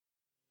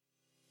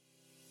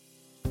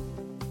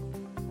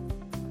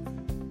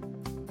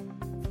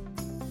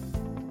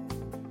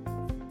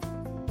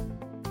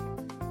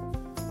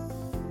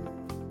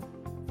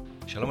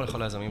שלום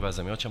לכל היזמים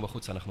והיזמיות שם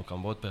בחוץ, אנחנו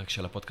כאן בעוד פרק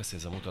של הפודקאסט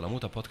יזמות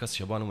עולמות, הפודקאסט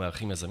שבו אנו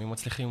מארחים יזמים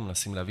מצליחים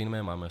ומנסים להבין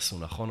מהם מה הם עשו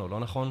נכון או לא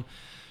נכון,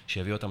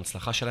 שיביאו את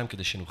ההצלחה שלהם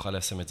כדי שנוכל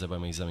ליישם את זה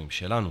במיזמים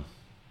שלנו.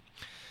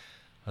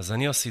 אז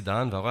אני יוסי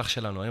דן, והאורח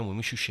שלנו היום הוא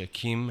מישהו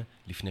שהקים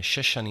לפני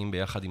 6 שנים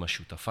ביחד עם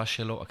השותפה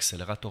שלו,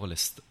 אקסלרטור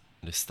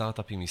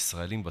לסטארט-אפים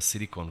ישראלים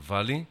בסיליקון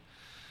ואלי,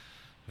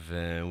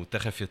 והוא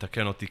תכף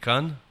יתקן אותי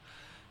כאן.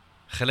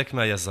 חלק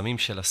מהיזמים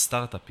של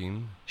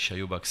הסטארט-אפים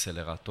שהיו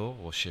באקסלרטור,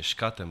 או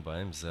שהשקעתם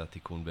בהם, זה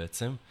התיקון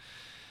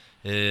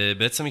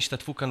בעצם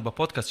השתתפו כאן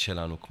בפודקאסט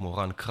שלנו, כמו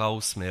רן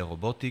קראוס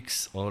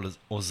מאירובוטיקס,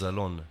 עוז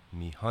אלון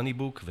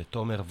מהניבוק,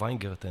 ותומר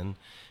ויינגרטן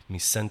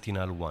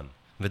מסנטינל 1.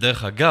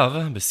 ודרך אגב,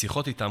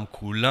 בשיחות איתם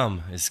כולם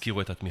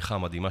הזכירו את התמיכה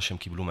המדהימה שהם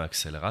קיבלו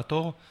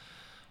מהאקסלרטור,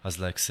 אז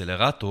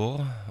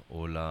לאקסלרטור,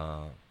 או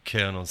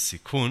לקרן הון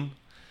סיכון,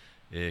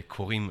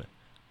 קוראים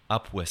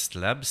UpWest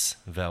Labs,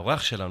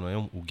 והאורח שלנו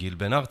היום הוא גיל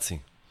בן ארצי.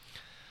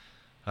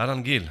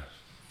 אהלן גיל.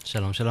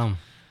 שלום, שלום.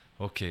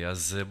 אוקיי,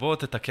 אז בוא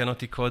תתקן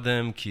אותי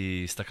קודם,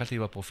 כי הסתכלתי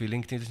בפרופיל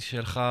לינקדאין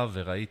שלך,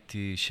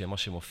 וראיתי שמה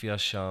שמופיע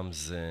שם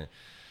זה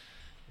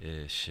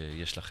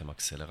שיש לכם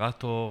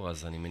אקסלרטור,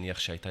 אז אני מניח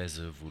שהייתה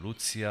איזו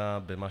אבולוציה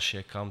במה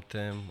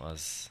שהקמתם,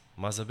 אז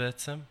מה זה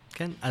בעצם?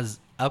 כן, אז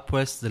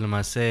UpWest זה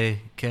למעשה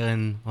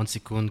קרן הון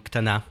סיכון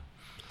קטנה,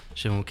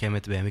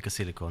 שמוקמת בעמק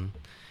הסיליקון.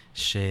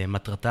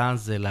 שמטרתה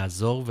זה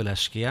לעזור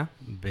ולהשקיע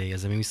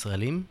ביזמים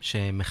ישראלים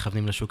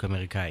שמכוונים לשוק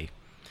האמריקאי.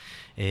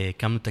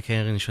 הקמנו את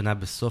הקרן ראשונה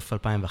בסוף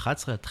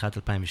 2011, התחילת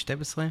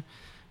 2012,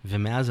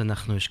 ומאז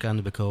אנחנו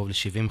השקענו בקרוב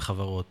ל-70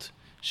 חברות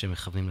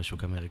שמכוונים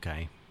לשוק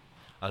האמריקאי.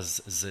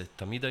 אז זה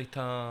תמיד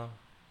הייתה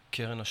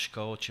קרן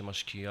השקעות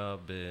שמשקיעה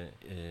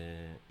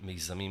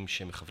במיזמים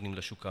שמכוונים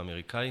לשוק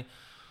האמריקאי,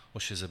 או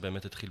שזה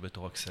באמת התחיל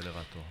בתור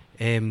אקסלרטור?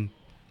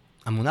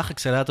 המונח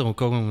אקסלרטור הוא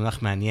קודם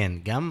מונח מעניין.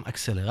 גם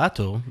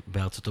אקסלרטור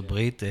בארצות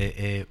הברית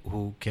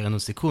הוא קרן הון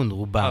סיכון,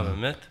 רובם.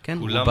 באמת? כן,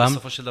 כולם רובם,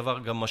 בסופו של דבר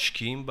גם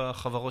משקיעים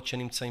בחברות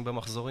שנמצאים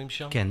במחזורים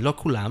שם? כן, לא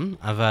כולם,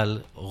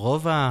 אבל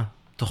רוב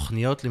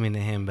התוכניות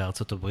למיניהם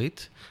בארצות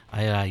הברית,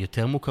 היה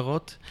יותר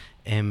מוכרות,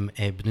 הן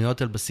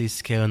בנויות על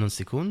בסיס קרן הון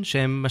סיכון,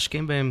 שהם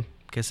משקיעים בהם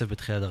כסף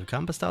בתחילת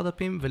דרכם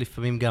בסטארט-אפים,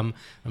 ולפעמים גם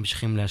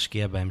ממשיכים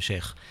להשקיע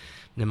בהמשך.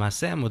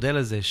 למעשה, המודל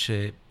הזה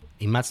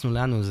אימצנו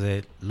לנו, זה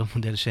לא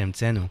מודל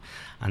שהמצאנו.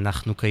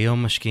 אנחנו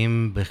כיום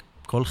משקיעים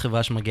בכל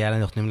חברה שמגיעה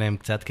אלינו, נותנים להם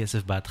קצת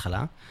כסף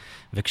בהתחלה,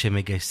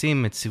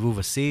 וכשמגייסים את סיבוב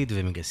הסיד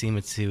ומגייסים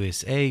את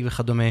Series A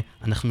וכדומה,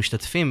 אנחנו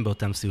משתתפים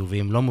באותם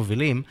סיבובים, לא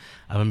מובילים,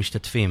 אבל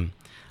משתתפים.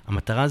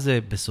 המטרה זה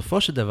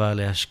בסופו של דבר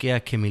להשקיע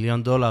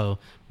 $1,000,000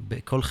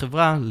 בכל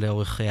חברה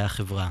לאורך חיי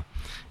החברה.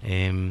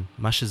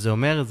 מה שזה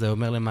אומר, זה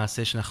אומר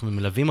למעשה שאנחנו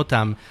מלווים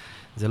אותם,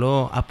 זה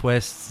לא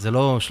UpWest, זה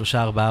לא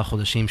 3-4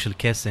 חודשים של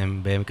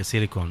קסם בעמק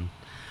הסיליקון.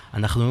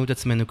 אנחנו רואים את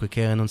עצמנו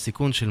כקרן הון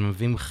סיכון של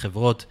מביאים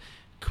חברות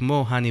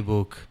כמו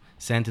הניבוק,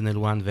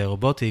 סנטינל 1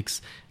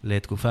 ואירובוטיקס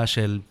לתקופה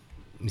של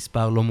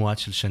מספר לא מועט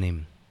של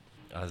שנים.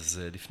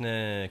 אז לפני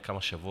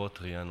כמה שבועות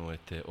ראיינו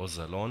את עוז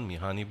אלון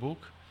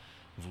מהניבוק,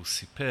 והוא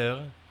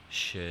סיפר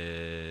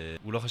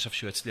שהוא לא חשב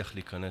שהוא יצליח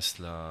להיכנס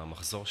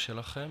למחזור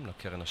שלכם,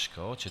 לקרן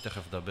השקעות,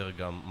 שתכף נדבר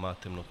גם מה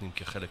אתם נותנים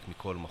כחלק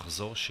מכל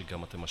מחזור,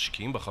 שגם אתם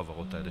משקיעים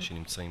בחברות האלה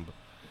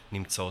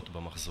שנמצאות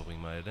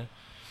במחזורים האלה.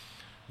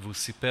 והוא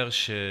סיפר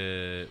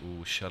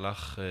שהוא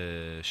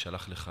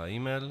שלח לך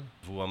אימייל,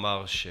 והוא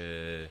אמר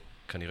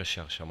שכנראה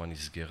שההרשמה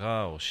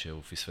נסגרה, או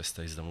שהוא פספס את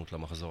ההזדמנות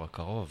למחזור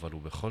הקרוב, אבל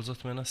הוא בכל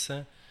זאת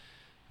מנסה,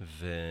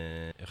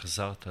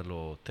 והחזרת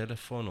לו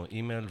טלפון או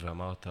אימייל,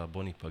 ואמרת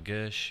בוא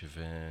ניפגש,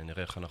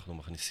 ונראה איך אנחנו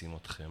מכניסים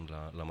אתכם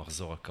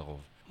למחזור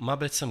הקרוב. מה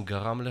בעצם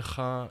גרם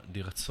לך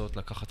לרצות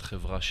לקחת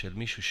חברה של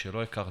מישהו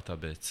שלא הכרת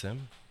בעצם,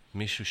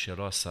 מישהו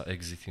שלא עשה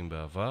אקזיטים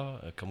בעבר,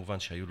 כמובן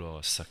שהיו לו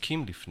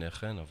עסקים לפני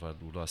כן, אבל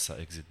הוא לא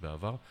עשה אקזיט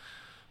בעבר.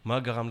 מה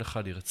גרם לך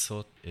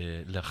לרצות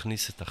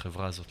להכניס את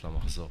החברה הזאת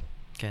למחזור?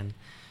 כן,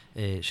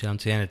 שאלה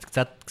מצוינת.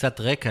 קצת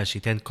רקע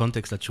שייתן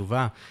קונטקסט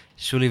לתשובה.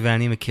 שולי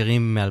ואני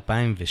מכירים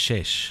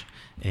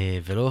מ-2006,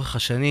 ולאורך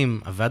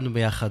השנים עבדנו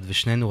ביחד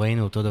ושנינו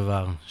ראינו אותו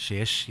דבר,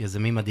 שיש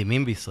יזמים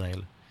מדהימים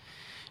בישראל,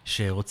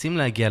 שרוצים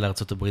להגיע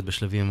לארצות הברית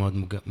בשלבים מאוד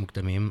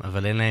מוקדמים,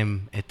 אבל אין להם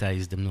את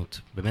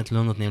ההזדמנות. באמת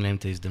לא נותנים להם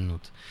את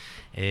ההזדמנות.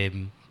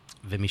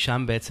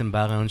 ומשם בעצם בא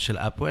הרעיון של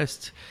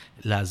UpWest,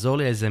 לעזור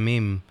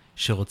ליזמים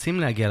שרוצים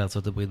להגיע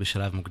לארצות הברית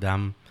בשלב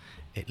מוקדם,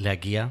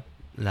 להגיע,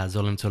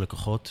 לעזור למצוא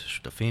לקוחות,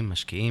 שותפים,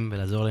 משקיעים,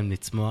 ולעזור להם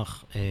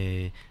לצמוח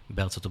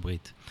בארצות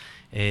הברית.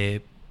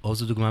 עוז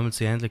זו דוגמה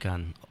מצוינת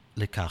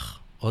לכך.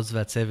 עוז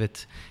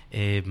והצוות,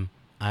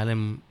 היה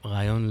להם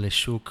רעיון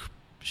לשוק,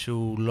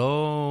 שהוא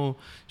לא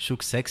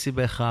שוק סקסי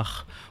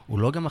בהכרח, הוא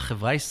לא גם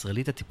החברה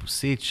הישראלית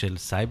הטיפוסית של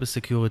סייבר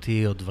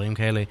סקיוריטי או דברים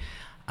כאלה,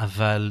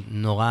 אבל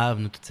נורא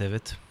אהבנו את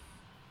הצוות,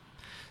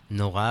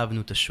 נורא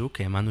אהבנו את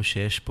השוק, האמנו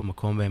שיש פה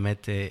מקום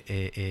באמת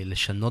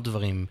לשנות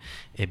דברים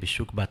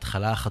בשוק,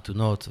 בהתחלה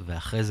החתונות,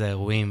 ואחרי זה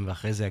האירועים,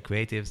 ואחרי זה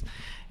הקריאטיבס,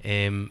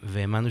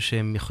 והאמנו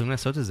שהם יכולים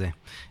לעשות את זה.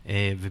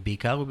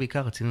 ובעיקר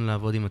רצינו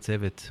לעבוד עם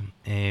הצוות.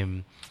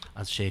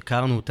 אז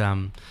שהכרנו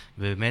אותם,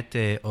 ובאמת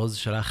עוז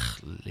שלח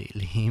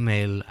לי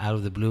אימייל out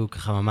of the blue,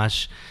 ככה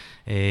ממש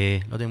לא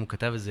יודע אם הוא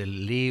כתב את זה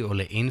לי או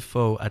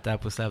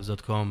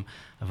ל-info@upwestlabs.com,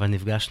 אבל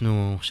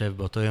נפגשנו, אני חושב,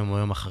 באותו יום או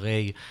יום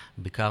אחרי,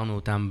 ביקרנו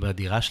אותם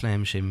בדירה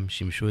שלהם, שהם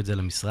שימשו את זה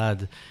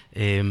למשרד,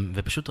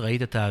 ופשוט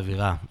ראית את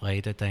האווירה,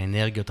 ראית את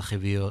האנרגיות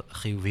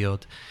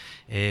החיוביות,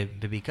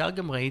 ובעיקר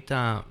גם ראית,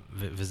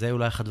 וזה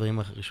אולי אחד הדברים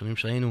הראשונים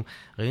שראינו,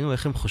 ראינו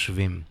איך הם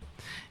חושבים.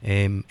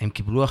 הם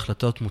קיבלו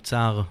החלטות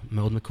מוצר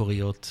מאוד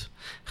מקוריות,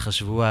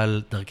 חשבו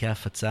על דרכי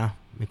הפצה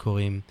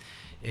מקוריים,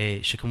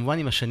 שכמובן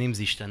עם השנים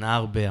זה השתנה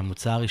הרבה,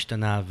 המוצר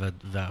השתנה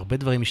והרבה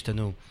דברים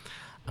השתנו,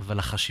 אבל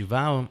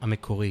החשיבה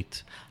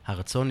המקורית,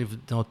 הרצון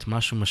לבנות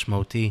משהו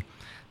משמעותי,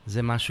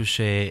 זה משהו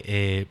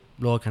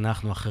שלא רק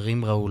אנחנו,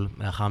 אחרים ראו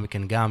לאחר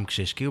מכן גם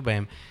כשהשקיעו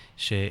בהם,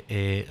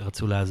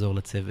 שרצו לעזור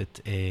לצוות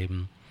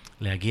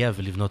להגיע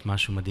ולבנות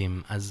משהו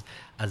מדהים.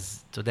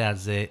 אז אתה יודע,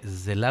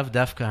 זה לאו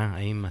דווקא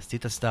האם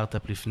עשית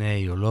סטארט-אפ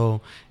לפני או לא,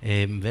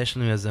 ויש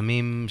לנו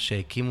יזמים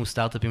שהקימו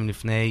סטארט-אפים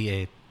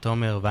לפני,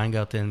 תומר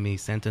ויינגרטן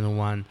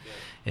מסנטינל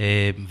 1,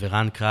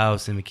 ורן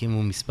קראוס, הם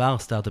הקימו מספר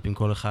סטארט-אפים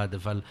כל אחד,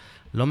 אבל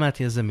לא מעט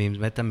יזמים,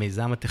 באמת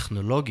המיזם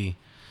הטכנולוגי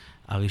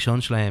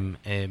הראשון שלהם,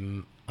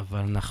 אבל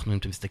אנחנו, אם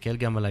אתה מסתכל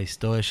גם על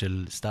ההיסטוריה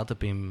של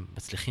סטארט-אפים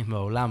מצליחים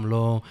בעולם,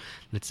 לא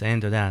לציין,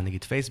 אתה יודע,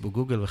 נגיד פייסבוק,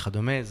 גוגל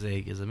וכדומה, זה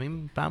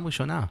יזמים פעם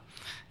ראשונה.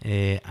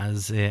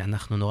 אז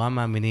אנחנו נורא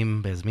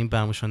מאמינים ביזמים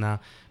פעם ראשונה,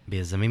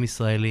 ביזמים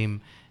ישראלים,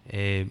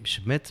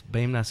 שבאמת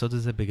באים לעשות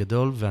את זה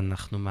בגדול,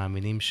 ואנחנו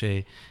מאמינים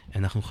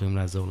שאנחנו יכולים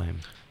לעזור להם.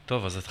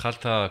 טוב, אז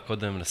התחלת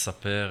קודם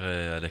לספר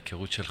על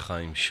היכרות שלך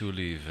עם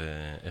שולי,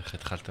 ואיך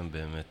התחלתם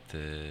באמת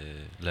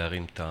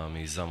להרים את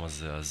המיזם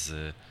הזה, אז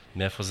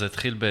מאיפה זה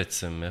התחיל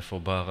בעצם? מאיפה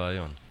בא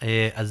הרעיון?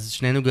 אז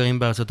שנינו גרים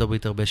בארצות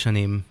הברית הרבה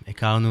שנים.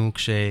 הכרנו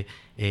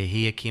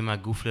כשהיא הקימה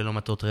גוף ללא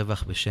מטרות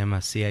רווח בשם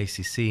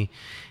ה-CICC,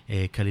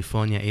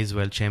 California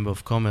Israel Chamber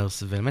of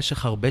Commerce,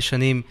 ולמשך הרבה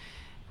שנים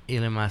היא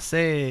למעשה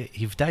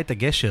היוותה את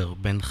הגשר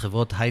בין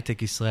חברות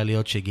הייטק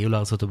ישראליות שהגיעו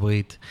לארצות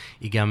הברית.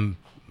 היא גם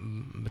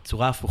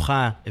בצורה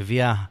הפוכה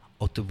הביאה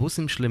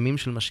אוטובוסים שלמים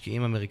של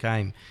משקיעים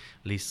אמריקאים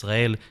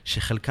לישראל,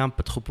 שחלקם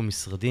פתחו פה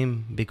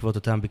משרדים בעקבות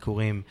אותם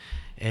ביקורים.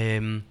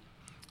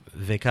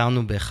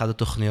 והכרנו באחד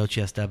התוכניות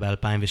שהיא עשתה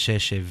ב-2006,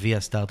 שהביאה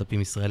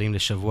סטארט-אפים ישראלים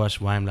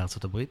לשבוע-שבועיים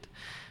לארצות הברית.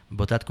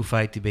 באותה תקופה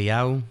הייתי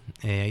ביאו,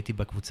 הייתי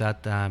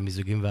בקבוצת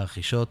המיזוגים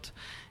והרכישות,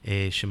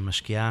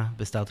 שמשקיעה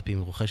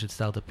בסטארט-אפים, רוכשת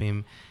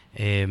סטארט-אפים,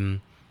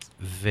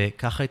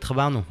 וככה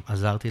התחברנו.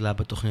 עזרתי לה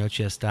בתוכניות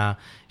שהיא עשתה,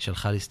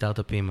 שלחה לי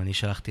סטארט-אפים, אני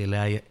שלחתי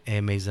אליה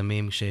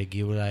מיזמים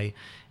שהגיעו אליי,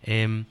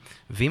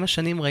 ועם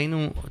השנים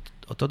ראינו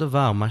אותו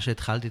דבר, מה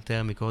שהתחלתי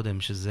לתאר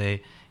מקודם, שזה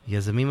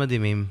יזמים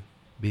מדהימים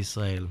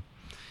בישראל,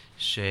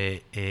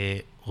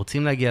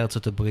 שרוצים להגיע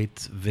לארצות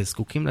הברית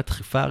וזקוקים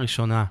לדחיפה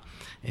הראשונה,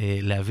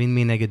 להבין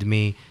מי נגד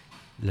מי,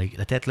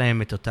 לתת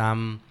להם את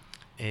אותם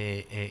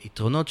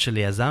יתרונות של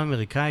יזם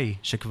אמריקאי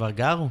שכבר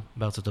גר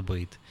בארצות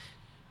הברית,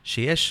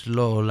 שיש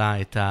לו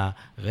עולה את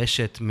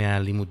הרשת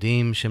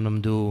מהלימודים שהם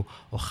למדו,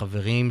 או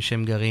חברים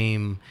שהם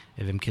גרים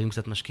ומכירים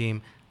קצת משקיעים.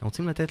 אנחנו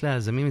רוצים לתת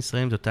ליזמים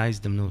ישראלים את אותה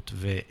הזדמנות,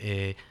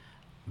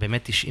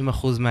 ובאמת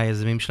 90%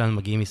 מהיזמים שלנו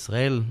מגיעים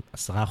מישראל, 10%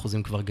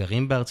 כבר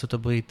גרים בארצות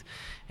הברית,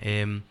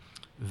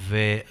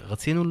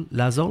 ורצינו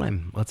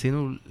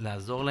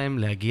לעזור להם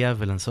להגיע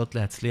ולנסות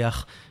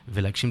להצליח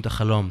ולהגשים את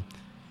החלום.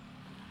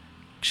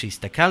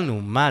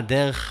 כשהסתכלנו מה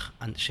הדרך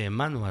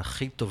שהאמנו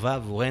הכי טובה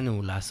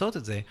עבורנו לעשות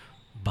את זה,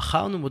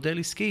 בחרנו מודל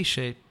עסקי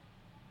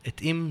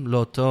שהתאים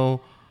לאותו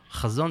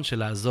חזון של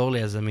לעזור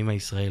ליזמים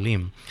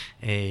הישראלים.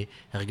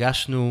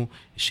 הרגשנו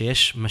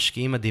שיש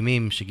משקיעים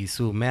מדהימים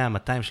שגייסו 100,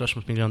 200,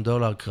 300 מיליון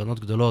דולר, קרנות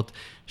גדולות,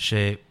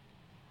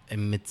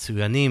 הם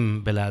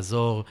מצוינים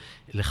בלעזור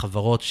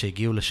לחברות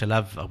שהגיעו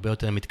לשלב הרבה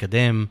יותר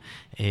מתקדם,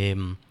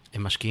 הם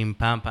משקיעים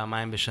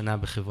פעמיים בשנה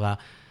בחברה,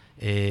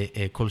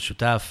 כל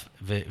שותף,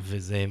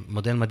 וזה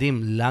מודל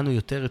מדהים. לנו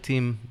יותר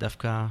התאים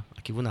דווקא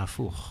הכיוון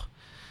ההפוך,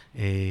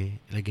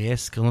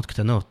 לגייס קרנות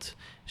קטנות,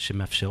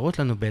 שמאפשרות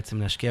לנו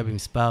בעצם להשקיע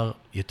במספר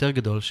יותר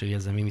גדול של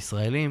יזמים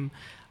ישראלים,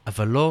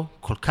 אבל לא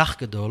כל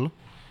כך גדול,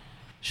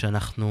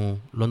 שאנחנו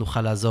לא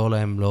נוכל לעזור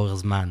להם לאורך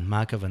זמן.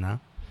 מה הכוונה?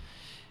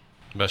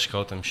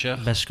 בהשקעות המשך?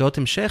 בהשקעות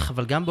המשך,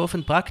 אבל גם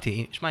באופן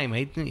פרקטי. שמע,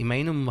 אם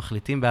היינו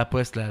מחליטים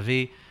באפווסט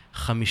להביא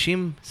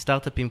 50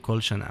 סטארט-אפים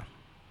כל שנה,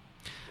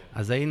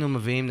 אז היינו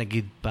מביאים,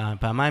 נגיד,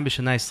 פעמיים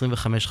בשנה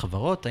 25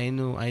 חברות,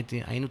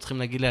 היינו צריכים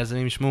להגיד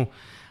ליזמים, שמו,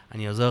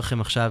 אני עוזר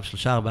לכם עכשיו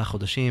 3-4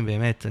 חודשים,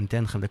 באמת, אני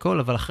אתן לכם את הכל,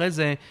 אבל אחרי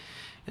זה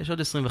יש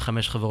עוד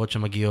 25 חברות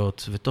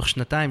שמגיעות, ותוך 2-3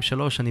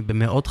 אני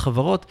במאות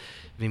חברות,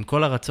 ועם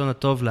כל הרצון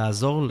הטוב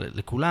לעזור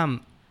לכולם,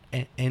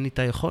 אין לי את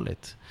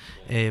היכולת.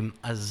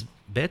 אז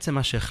בעצם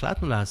מה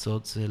שהחלטנו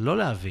לעשות זה לא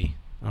להביא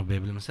הרבה.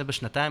 למעשה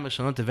בשנתיים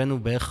הראשונות הבאנו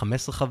בערך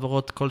 15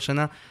 חברות כל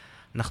שנה,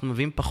 אנחנו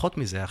מביאים פחות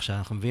מזה עכשיו,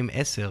 אנחנו מביאים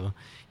 10,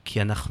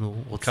 כי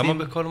אנחנו רוצים... כמה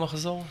בכל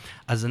מחזור?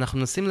 אז אנחנו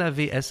מנסים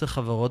להביא 10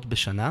 חברות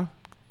בשנה,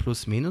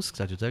 פלוס מינוס,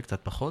 קצת יותר, קצת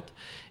פחות,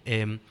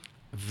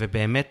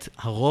 ובאמת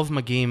הרוב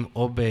מגיעים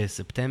או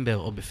בספטמבר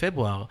או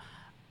בפברואר,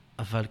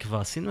 אבל כבר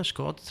עשינו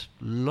השקעות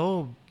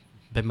לא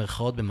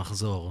במרכאות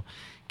במחזור,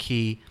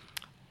 כי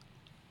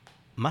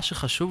מה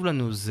שחשוב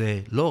לנו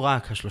זה לא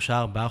רק 3-4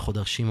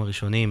 חודשים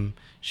הראשונים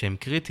שהם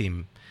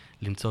קריטיים,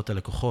 למצוא את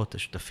הלקוחות,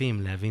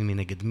 השותפים, להבין מי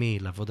נגד מי,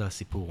 לעבוד על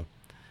הסיפור.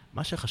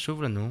 מה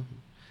שחשוב לנו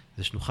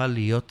זה שנוכל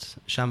להיות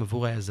שם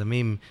עבור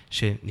היזמים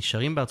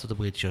שנשארים בארצות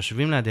הברית,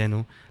 שיושבים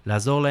לידינו,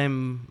 לעזור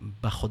להם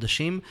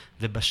בחודשים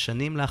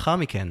ובשנים לאחר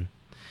מכן.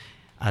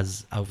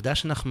 אז העובדה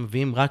שאנחנו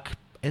מביאים רק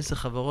 10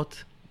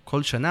 חברות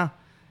כל שנה,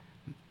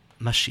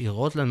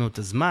 משאירות לנו את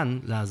הזמן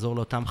לעזור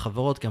לאותן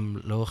חברות גם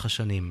לאורך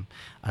השנים.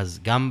 אז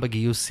גם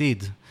בגיוס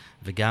סיד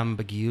וגם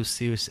בגיוס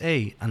סיריוס A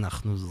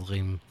אנחנו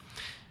עוזרים.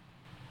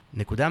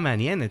 נקודה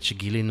מעניינת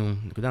שגילינו,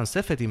 נקודה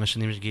נוספת עם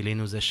השנים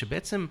שגילינו, זה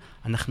שבעצם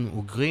אנחנו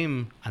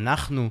אוגרים,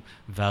 אנחנו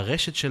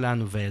והרשת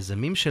שלנו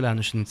והיזמים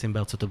שלנו שנמצאים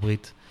בארצות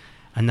הברית,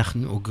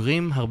 אנחנו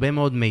אוגרים הרבה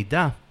מאוד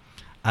מידע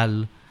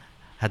על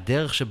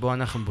הדרך שבו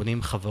אנחנו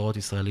בונים חברות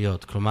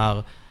ישראליות.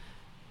 כלומר,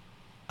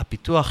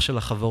 הפיתוח של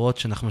החברות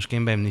שאנחנו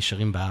משקיעים בהן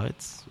נשארים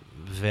בארץ,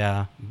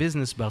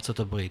 והביזנס בארצות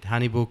הברית.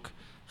 הניבוק,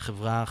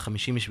 חברה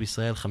 50 איש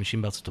בישראל,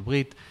 50 בארצות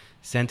הברית,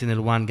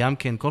 סנטינל 1 גם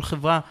כן, כל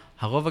חברה,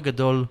 הרוב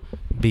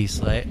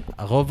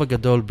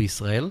הגדול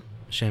בישראל,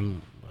 שהם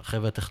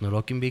חבר'ה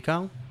טכנולוגיים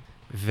בעיקר,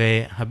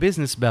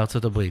 והביזנס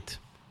בארצות הברית.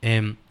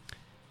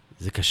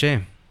 זה קשה,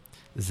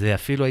 זה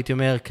אפילו הייתי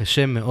אומר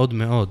קשה מאוד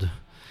מאוד,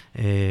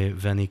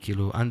 ואני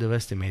כאילו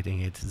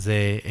underestimating it.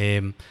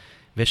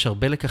 ויש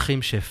הרבה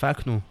לקחים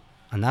שהפקנו,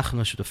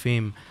 אנחנו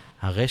השותפים,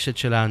 הרשת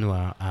שלנו,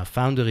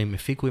 הפאונדרים,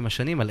 הפיקו עם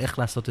השנים על איך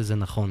לעשות את זה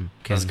נכון.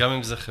 אז גם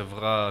אם זו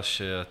חברה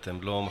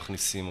שאתם לא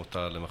מכניסים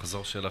אותה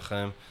למחזור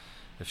שלכם,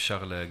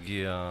 אפשר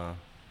להגיע,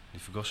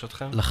 לפגוש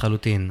אתכם?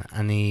 לחלוטין.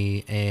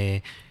 אני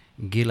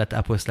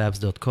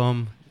גיל@UpWestLabs.com,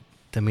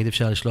 תמיד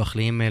אפשר לשלוח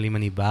לי אימייל, אם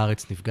אני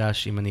בארץ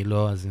נפגש, אם אני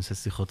לא, אז אני עושה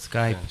שיחות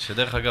סקייפ. כן,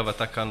 שדרך אגב,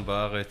 אתה כאן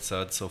בארץ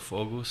עד סוף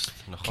אוגוסט,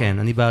 נכון? כן,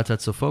 אני בארץ עד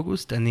סוף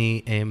אוגוסט,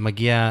 אני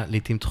מגיע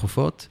לעתים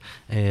תכופות,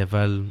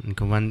 אבל אני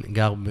כמובן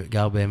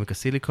גר בעמק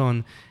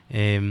הסיליקון.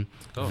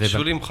 טוב,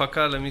 שולי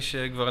מחכה למי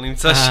שכבר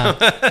נמצא שם.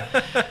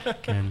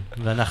 כן,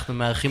 ואנחנו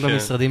מארחים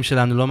במשרדים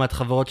שלנו לא מעט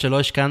חברות שלא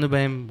השקענו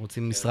בהם,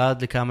 רוצים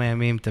משרד לכמה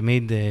ימים,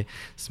 תמיד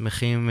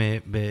שמחים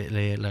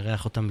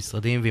לארח אותם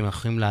משרדים, ואם אנחנו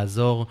יכולים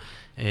לעזור,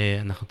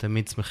 אנחנו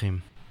תמיד שמחים.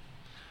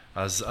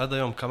 אז עד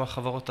היום, כמה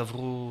חברות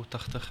עברו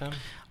תחתיכם?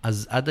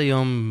 אז עד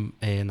היום,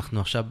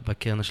 אנחנו עכשיו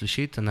בקרן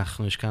השלישית,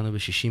 אנחנו השקענו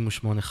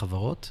ב-68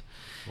 חברות.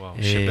 וואו,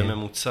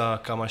 שבממוצע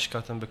כמה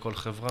השקעתם בכל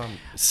חברה?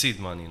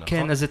 סיד מאני, נכון?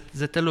 כן, אז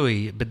זה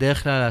תלוי.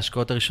 בדרך כלל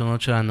ההשקעות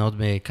הראשונות שלנו עוד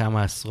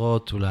בכמה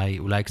עשרות,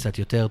 אולי קצת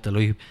יותר,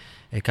 תלוי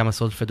כמה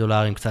עשרות אלפי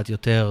דולרים, קצת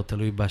יותר,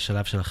 תלוי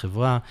בשלב של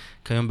החברה.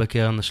 כיום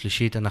בקרן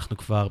השלישית אנחנו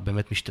כבר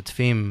באמת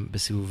משתתפים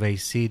בסיבובי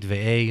סיד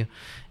ו-A,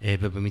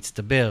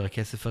 ובמצטבר,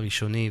 הכסף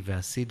הראשוני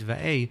וה-סיד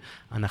וה-A,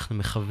 אנחנו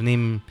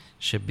מכוונים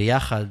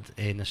שביחד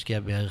נשקיע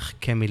בערך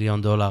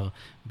 $1,000,000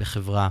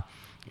 בחברה.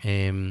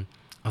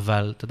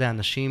 אבל אתה יודע,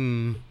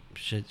 אנשים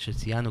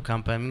שציינו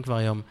כמה פעמים כבר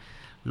היום,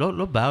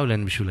 לא באו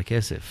אלינו בשביל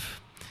הכסף.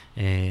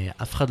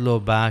 אף אחד לא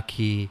בא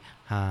כי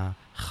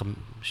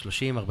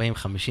 $30, 40,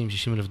 50,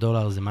 60 אלף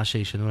דולר זה מה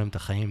שישנו להם את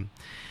החיים.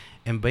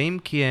 הם באים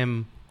כי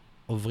הם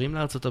עוברים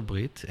לארצות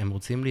הברית, הם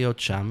רוצים להיות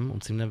שם,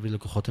 רוצים להביא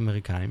לקוחות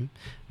אמריקאים,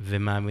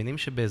 ומאמינים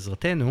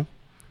שבעזרתנו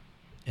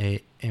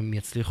הם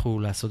יצליחו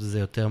לעשות את זה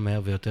יותר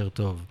מהר ויותר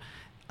טוב.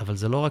 אבל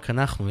זה לא רק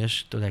אנחנו,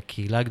 יש, אתה יודע,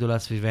 קהילה גדולה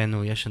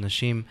סביבנו, יש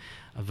אנשים,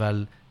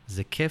 אבל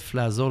זה כיף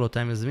לעזור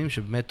לאותם יזמים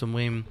שבאמת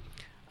אומרים,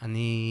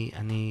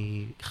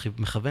 אני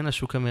מכוון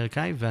לשוק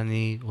האמריקאי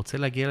ואני רוצה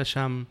להגיע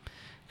לשם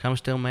כמה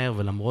שיותר מהר,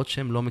 ולמרות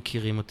שהם לא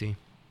מכירים אותי,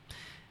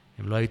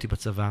 הם לא הייתי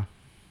בצבא,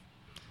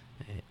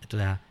 אתה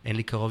יודע, אין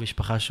לי קרוב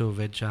משפחה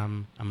שעובד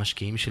שם,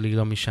 המשקיעים שלי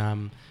לא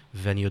משם,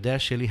 ואני יודע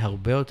שלי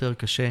הרבה יותר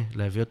קשה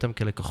להביא אותם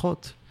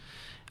כלקוחות,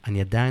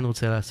 אני עדיין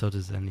רוצה לעשות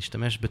את זה. אני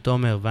אשתמש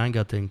בתומר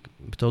ויינגרטן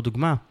בתור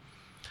דוגמה,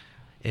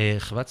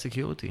 חברת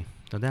סקיוריטי,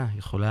 אתה יודע,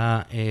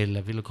 יכולה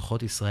להביא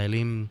לקוחות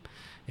ישראלים,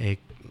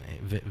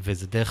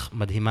 וזה דרך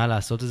מדהימה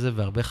לעשות את זה,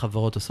 והרבה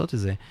חברות עושות את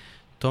זה.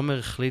 תומר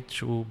החליט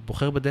שהוא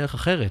בוחר בדרך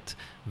אחרת,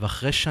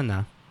 ואחרי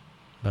שנה,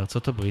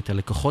 בארצות הברית,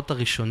 הלקוחות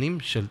הראשונים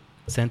של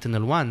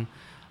סנטינל 1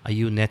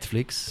 היו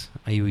נטפליקס,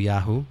 היו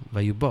יאהו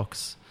והיו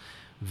בוקס.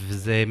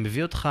 וזה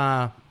מביא אותך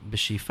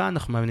בשאיפה,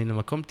 אנחנו מאמינים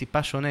למקום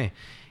טיפה שונה,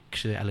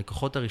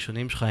 כשהלקוחות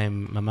הראשונים שלך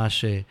הם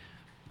ממש,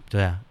 אתה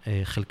יודע,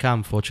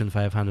 חלקם Fortune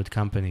 500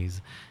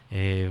 companies,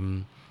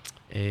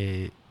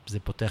 זה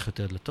פותח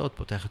יותר דלתות,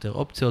 פותח יותר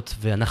אופציות,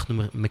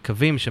 ואנחנו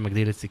מקווים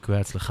שמגדיל את סיכויי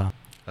ההצלחה.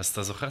 אז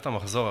אתה זוכר את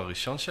המחזור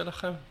הראשון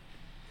שלכם?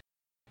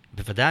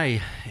 בוודאי.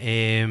 אתה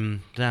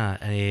יודע,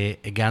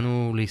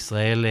 הגענו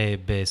לישראל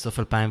בסוף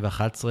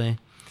 2011,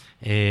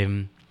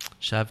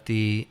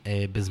 שבתי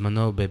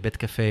בזמנו בבית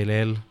קפה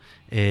אל,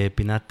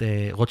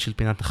 רוטשילד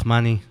פינת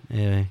נחמני,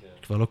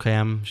 כבר לא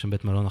קיים, שם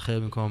בית מלון אחר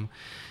במקום,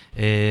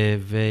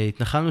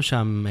 והתנחלנו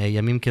שם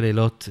ימים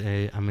כלילות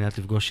על מנת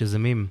לפגוש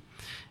יזמים,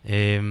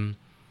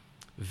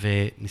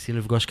 וניסינו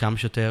לפגוש כמה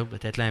שיותר,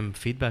 לתת להם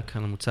פידבק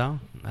על המוצר,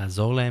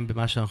 לעזור להם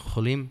במה שאנחנו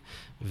יכולים,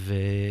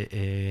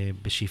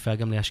 ובשאיפה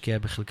גם להשקיע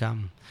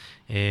בחלקם.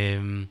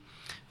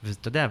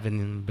 ואתה יודע,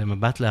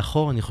 במבט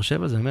לאחור אני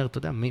חושב על זה, אני אומר, אתה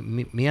יודע,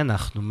 מי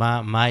אנחנו?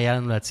 מה היה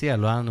לנו להציע?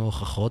 לא היה לנו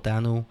הוכחות, היה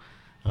לנו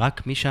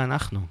רק מי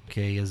שאנחנו,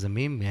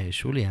 כיזמים,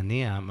 שולי,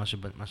 אני, מה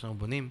שאנחנו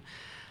בונים.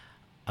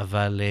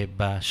 אבל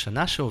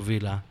בשנה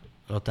שהובילה,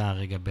 לאותה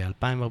רגע,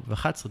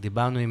 ב-2011,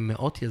 דיברנו עם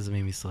מאות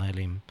יזמים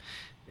ישראלים.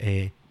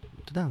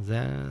 אתה יודע,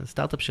 זה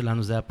הסטארט-אפ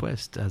שלנו, זה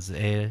UpWest, אז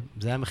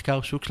זה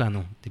המחקר שוק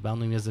שלנו.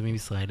 דיברנו עם יזמים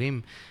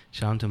ישראלים,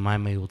 שאלנו אותם מה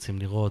הם היו רוצים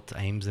לראות,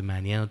 האם זה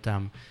מעניין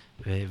אותם,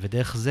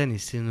 ודרך זה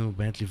ניסינו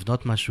באמת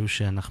לבנות משהו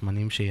שאנחנו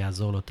מאמינים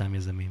שיעזור לאותם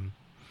יזמים.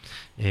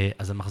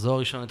 אז המחזור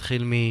הראשון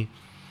התחיל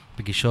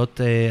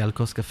מפגישות על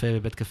כוס קפה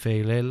בבית קפה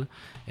הלל,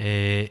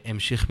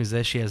 המשיך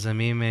מזה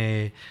שיזמים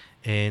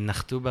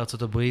נחתו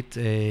בארצות הברית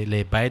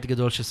לבית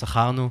גדול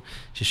ששכרנו,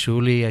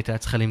 ששולי הייתה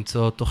צריכה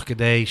למצוא תוך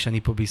כדי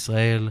שאני פה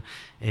בישראל,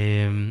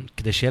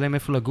 כדי שיהיה להם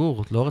איפה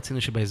לגור. לא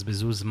רצינו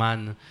שבזבזו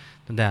זמן,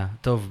 אתה יודע,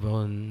 טוב,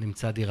 בואו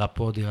נמצא דירה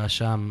פה, דירה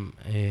שם.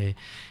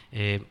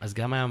 אז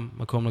גם היה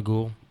מקום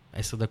לגור,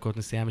 10 דקות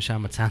נסיעה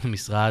משם, מצאנו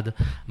משרד,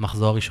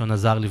 המחזור הראשון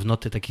עזר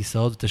לבנות את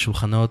הכיסאות, את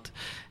השולחנות,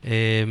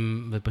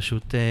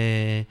 ופשוט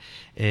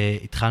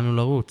התחלנו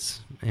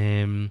לרוץ.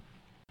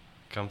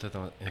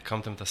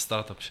 הקמתם את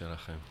הסטארט-אפ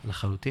שלכם.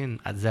 לחלוטין.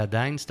 זה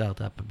עדיין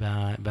סטארט-אפ.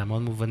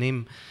 בהמון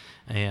מובנים,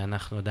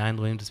 אנחנו עדיין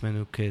רואים את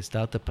עצמנו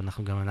כסטארט-אפ,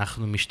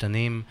 אנחנו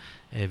משתנים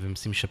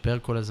ומנסים לשפר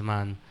כל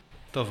הזמן.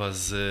 טוב,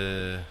 אז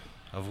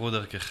עברו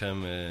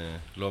דרככם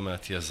לא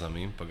מעט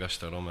יזמים,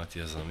 פגשת לא מעט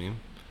יזמים.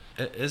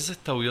 איזה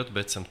טעויות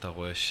בעצם אתה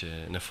רואה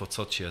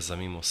שנפוצות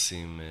שיזמים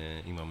עושים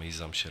עם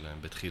המיזם שלהם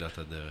בתחילת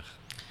הדרך?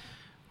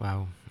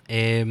 וואו.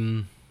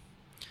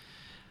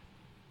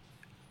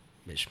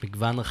 יש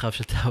מגוון רחב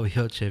של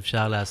טעויות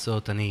שאפשר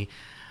לעשות.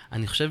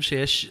 אני חושב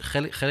שיש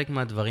חלק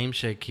מהדברים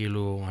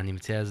שכאילו אני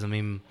מציע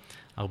יזמים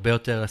הרבה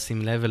יותר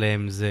לשים לב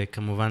אליהם, זה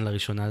כמובן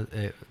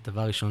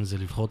דבר ראשון זה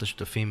לבחור את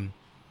השותפים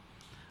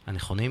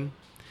הנכונים,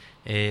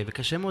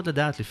 וקשה מאוד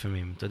לדעת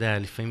לפעמים. אתה יודע,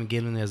 לפעמים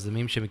הגיעו לנו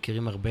יזמים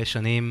שמכירים הרבה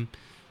שנים,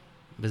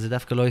 וזה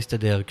דווקא לא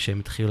יסתדר כשהם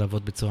התחילו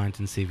לעבוד בצורה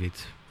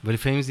אינטנסיבית.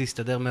 ולפעמים זה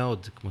יסתדר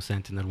מאוד, כמו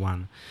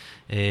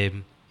Sentinel-1.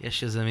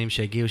 יש יזמים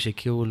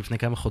שהכירו לפני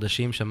כמה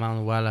חודשים,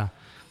 שאמרנו, וואלה,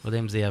 לא יודע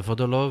אם זה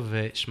יעבוד או לא,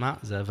 ושמע,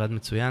 זה עבד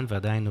מצוין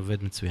ועדיין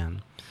עובד מצוין.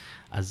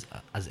 אז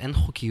אין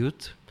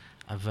חוקיות,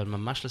 אבל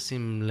ממש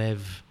לשים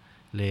לב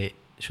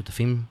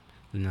לשותפים,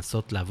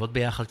 לנסות לעבוד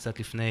ביחד קצת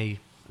לפני,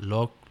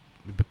 לא,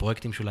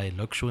 בפרויקטים שאולי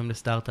לא קשורים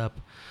לסטארט-אפ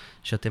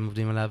שאתם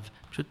עובדים עליו,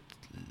 פשוט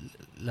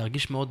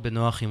להרגיש מאוד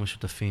בנוח עם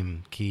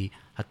השותפים, כי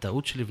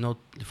הטעות של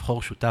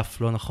לבחור שותף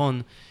לא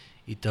נכון,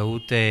 היא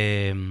טעות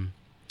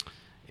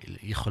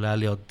יכולה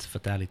להיות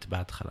פטאלית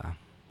בהתחלה.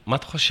 מה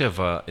אתה חושב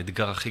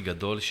האתגר הכי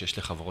גדול שיש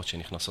לחברות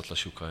שנכנסות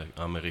לשוק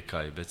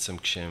האמריקאי? בעצם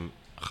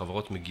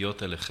כשהחברות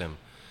מגיעות אליכם,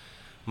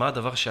 מה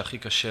הדבר שהכי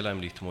קשה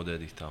להם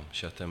להתמודד איתם?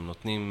 שאתם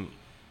נותנים,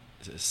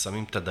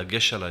 שמים את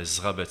הדגש על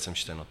העזרה בעצם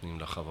שאתם נותנים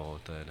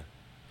לחברות האלה.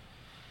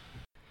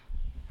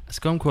 אז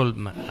קודם כל,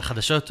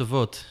 החדשות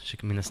הטובות,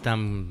 שמן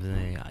הסתם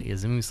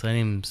יזמים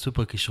ישראלים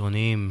סופר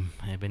כישרוניים,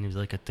 בין אם זה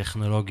רקע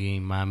טכנולוגי,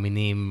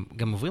 מאמינים,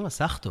 גם עוברים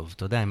מסך טוב,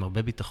 אתה יודע, עם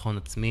הרבה ביטחון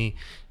עצמי,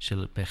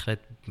 של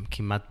בהחלט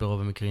כמעט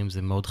ברוב המקרים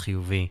זה מאוד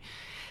חיובי.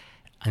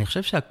 אני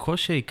חושב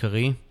שהקושי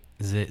העיקרי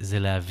זה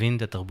להבין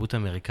את התרבות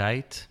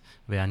האמריקאית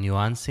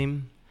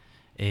והניואנסים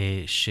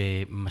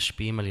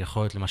שמשפיעים על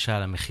יכולת, למשל,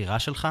 המחירה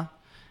שלך,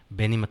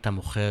 בין אם אתה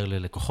מוכר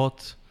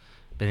ללקוחות,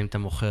 בין אם אתה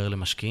מוכר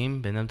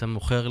למשקיעים, בין אם אתה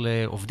מוכר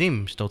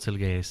לעובדים שאתה רוצה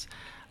לגייס.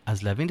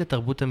 אז להבין את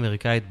התרבות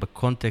האמריקאית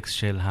בקונטקסט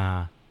של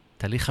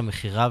תהליך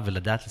המחירה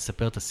ולדעת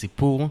לספר את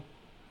הסיפור,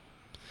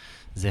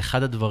 זה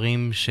אחד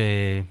הדברים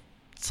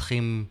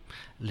שצריכים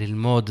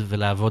ללמוד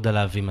ולעבוד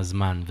עליו עם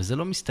הזמן. וזה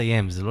לא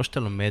מסתיים, זה לא שאתה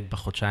לומד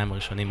בחודשיים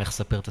הראשונים איך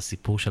לספר את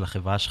הסיפור של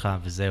החברה שלך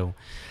וזהו.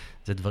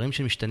 זה דברים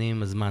שמשתנים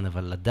עם הזמן,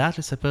 אבל לדעת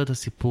לספר את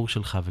הסיפור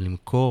שלך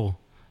ולמכור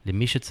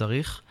למי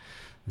שצריך,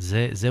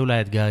 זה אולי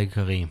האתגר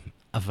העיקרי.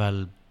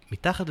 אבל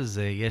מתחת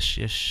לזה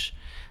יש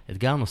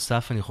אתגר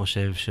נוסף, אני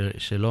חושב,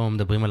 שלא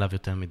מדברים עליו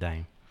יותר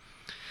מדי.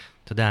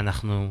 אתה יודע,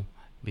 אנחנו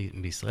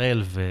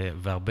בישראל,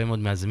 והרבה מאוד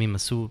מהיזמים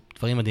עשו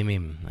דברים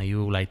מדהימים. היו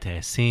אולי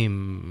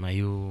טייסים,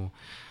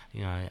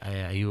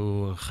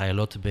 היו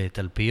חיילות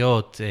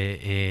בתלפיות,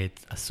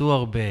 עשו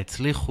הרבה,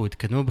 הצליחו,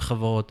 התקדמו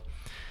בחברות.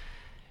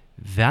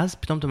 ואז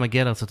פתאום אתה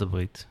מגיע לארצות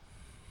הברית,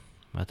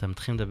 ואתה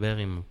מתחיל לדבר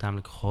עם אותם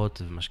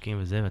לקוחות ומשקיעים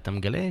וזה, ואתה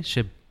מגלה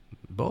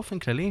שבאופן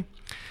כללי,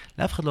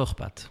 לאף אחד לא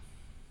אכפת.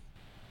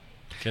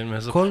 כן,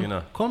 מאיזו בחינה?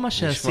 כל מה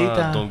שעשית...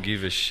 נשמע don't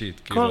give a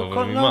shit, כאילו,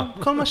 אבל ממה?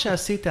 כל מה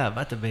שעשית,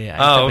 היית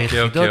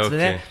ביחידות,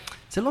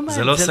 זה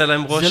לא עושה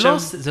להם רושם?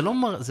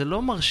 זה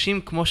לא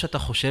מרשים כמו שאתה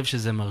חושב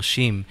שזה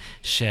מרשים,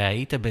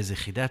 שהיית באיזו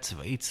יחידה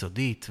צבאית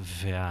סודית,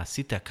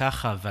 ועשית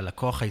ככה,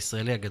 והלקוח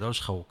הישראלי הגדול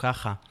שלך הוא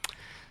ככה.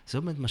 זה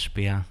לא באמת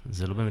משפיע,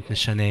 זה לא באמת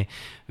משנה,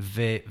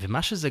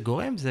 ומה שזה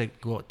גורם,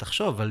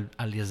 תחשוב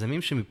על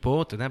יזמים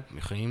שמפה, אתה יודע,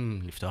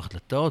 יכולים לפתוח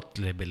דלתות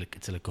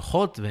אצל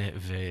לקוחות,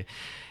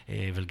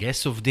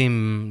 ולגייס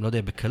עובדים, לא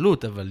יודע,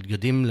 בקלות, אבל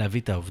יודעים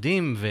להביא את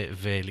העובדים,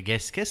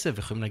 ולגייס כסף,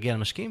 ויכולים להגיע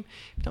למשקיעים,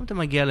 פתאום אתה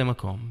מגיע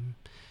למקום,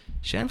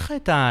 שאין לך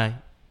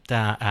את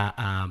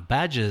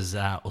הבאג'ז,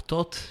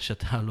 האותות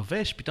שאתה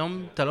לובש,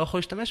 פתאום אתה לא יכול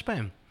להשתמש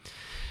בהם.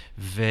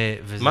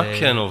 מה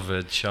כן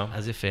עובד שם?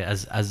 אז יפה,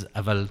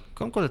 אבל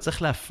קודם כל, אתה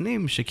צריך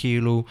להפנים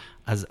שכאילו,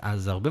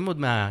 אז הרבה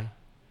מאוד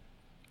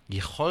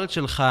מהיכולת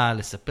שלך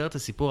לספר את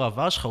הסיפור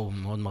העבר שלך הוא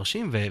מאוד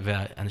מרשים,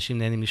 ואנשים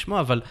נהנים לשמוע,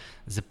 אבל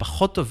זה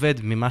פחות עובד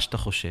ממה שאתה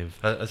חושב.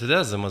 אתה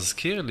יודע, זה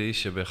מזכיר לי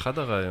שבאחד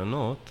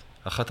הרעיונות,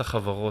 אחת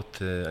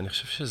החברות, אני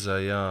חושב שזה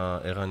היה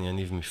ערן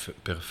יניב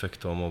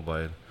מפרפקטו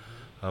מובייל,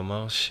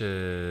 אמר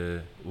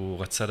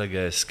שהוא רצה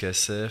לגייס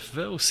כסף,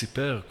 והוא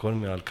סיפר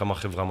על כמה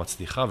חברה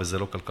מצליחה, וזה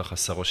לא כל כך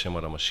עשה רושם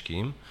על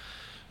המשקיעים.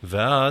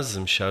 ואז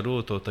הם שאלו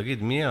אותו,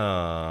 תגיד, מי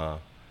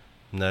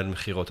המנהל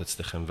מחירות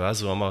אצלכם?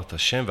 ואז הוא אמר את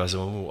השם, ואז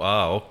הם אמרו,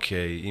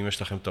 אוקיי, אם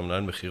יש לכם את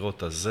המנהל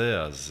מחירות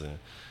הזה, אז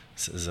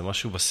זה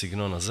משהו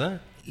בסגנון הזה?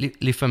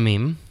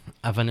 לפעמים,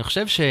 אבל אני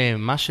חושב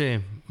שמה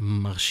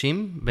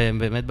שמרשים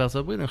באמת בארצות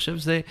הברית, אני חושב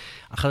שזה,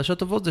 החדשות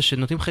טובות זה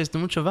שנותנים לך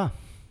הזדמנות שווה.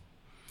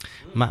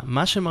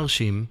 מה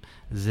שמרשים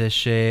זה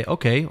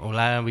שאוקיי,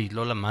 אולי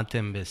לא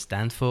למדתם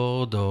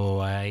בסטנפורד,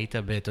 או היית,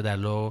 אתה יודע,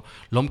 לא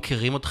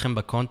מכירים אתכם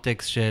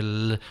בקונטקסט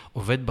של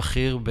עובד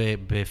בכיר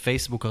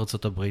בפייסבוק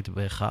ארצות הברית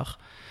בהכרח,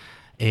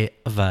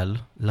 אבל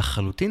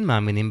לחלוטין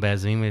מאמינים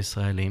ביזמים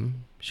הישראלים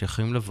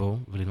שיכולים לבוא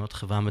ולבנות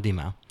חברה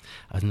מדהימה,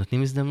 אז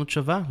נותנים הזדמנות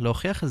שווה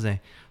להוכיח את זה.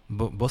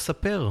 בוא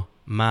ספר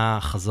מה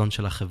החזון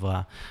של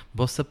החברה,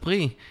 בוא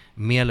ספרי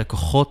מי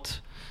הלקוחות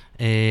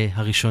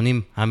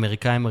הראשונים,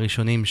 האמריקאים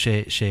הראשונים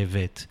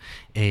שהבאת.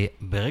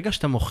 ברגע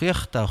שאתה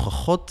מוכיח את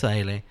ההוכחות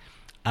האלה,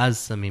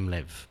 אז שמים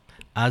לב.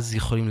 אז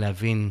יכולים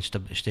להבין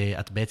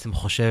שאת בעצם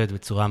חושבת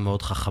בצורה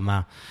מאוד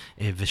חכמה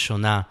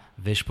ושונה,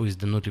 ויש פה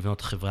הזדמנות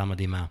לבנות חברה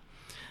מדהימה.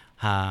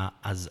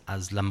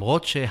 אז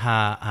למרות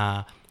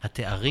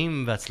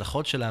שהתארים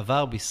וההצלחות של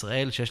העבר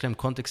בישראל, שיש להם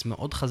קונטקסט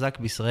מאוד חזק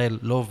בישראל,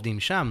 לא עובדים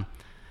שם,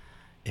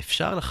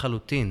 אפשר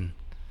לחלוטין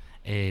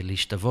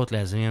להשתוות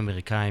ליזמים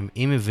אמריקאים,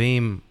 אם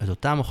מביאים את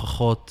אותם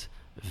הוכחות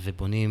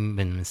ובונים,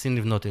 מנסים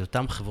לבנות את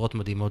אותם חברות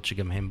מדהימות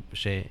שגם הם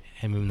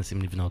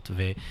מנסים לבנות,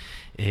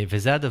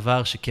 וזה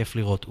הדבר שכיף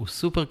לראות. הוא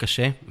סופר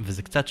קשה,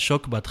 וזה קצת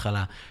שוק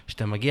בהתחלה,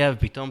 שאתה מגיע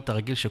ופתאום אתה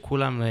רגיל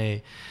שכולם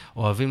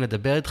אוהבים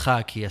לדבר איתך,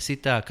 כי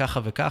עשית ככה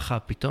וככה,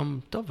 פתאום,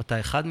 טוב, אתה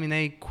אחד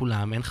מיני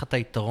כולם, אין לך את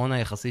היתרון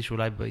היחסי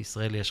שאולי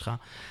בישראל יש לך,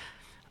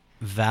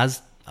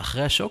 ואז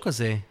אחרי השוק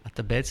הזה,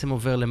 אתה בעצם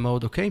עובר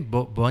למוד, אוקיי,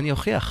 בוא אני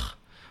אוכיח.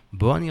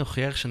 בוא אני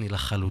אוכיח שאני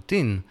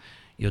לחלוטין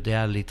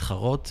יודע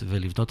להתחרות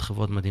ולבנות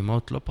חברות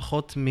מדהימות, לא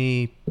פחות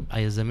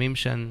מהיזמים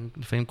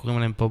שלפעמים קוראים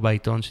עליהם פה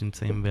בעיתון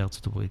שנמצאים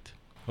בארצות הברית.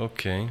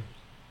 אוקיי.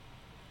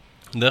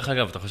 דרך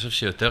אגב, אתה חושב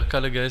שיותר קל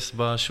לגייס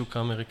בשוק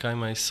האמריקאי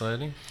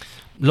מהישראלי?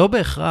 לא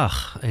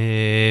בהכרח.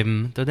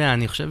 אתה יודע,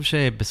 אני חושב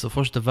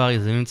שבסופו של דבר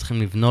יזמים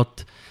צריכים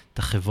לבנות את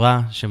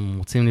החברה שהם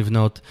רוצים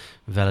לבנות,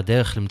 ועל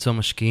הדרך למצוא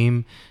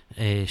משקיעים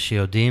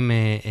שיודעים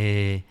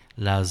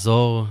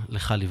לעזור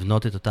לך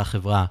לבנות את אותה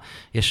חברה.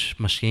 יש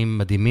משקיעים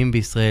מדהימים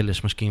בישראל,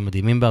 יש משקיעים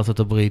מדהימים בארצות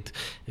הברית,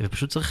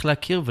 ופשוט צריך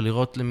להכיר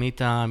ולראות למי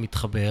אתה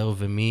מתחבר,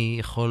 ומי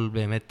יכול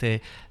באמת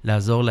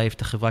לעזור להעיף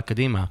את החברה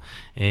קדימה.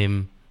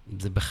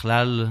 זה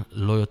בכלל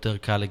לא יותר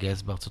קל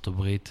לגייס בארצות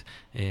הברית.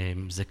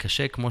 זה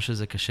קשה כמו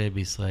שזה קשה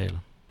בישראל.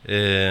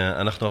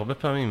 אנחנו הרבה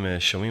פעמים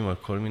שומעים על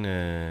כל מיני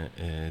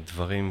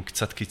דברים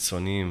קצת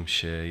קיצוניים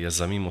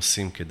שיזמים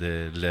עושים כדי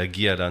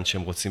להגיע לאן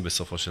שהם רוצים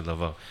בסופו של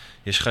דבר.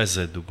 יש לך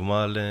איזה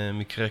דוגמה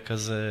למקרה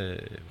כזה,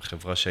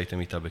 חברה שהייתם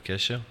איתה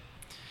בקשר?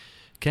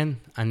 כן,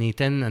 אני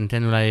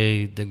אתן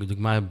אולי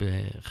דוגמה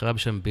בחברה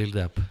בשם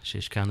בילדאפ,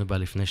 שהשקענו בה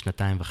לפני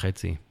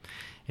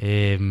 2.5.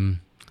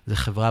 זו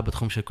חברה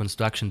בתחום של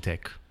Construction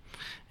Tech.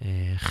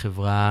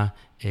 חברה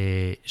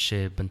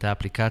שבנתה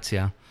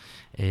אפליקציה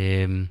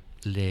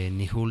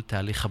לניהול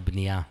תהליך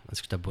הבנייה.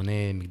 אז כשאתה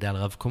בונה מגדל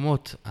רב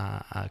קומות,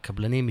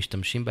 הקבלנים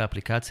משתמשים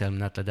באפליקציה על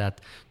מנת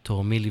לדעת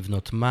תורמי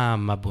לבנות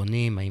מה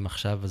בונים, האם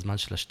עכשיו הזמן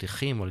של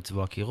השטיחים או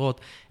לצבוע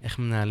קירות, איך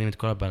מנהלים את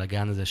כל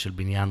הבלגן הזה של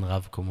בניין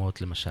רב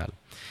קומות למשל.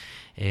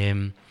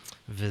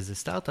 וזה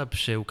סטארט-אפ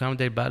שהוקם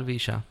די בעל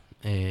ואישה.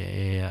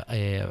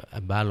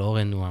 הבעל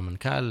אורן הוא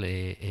המנכ"ל,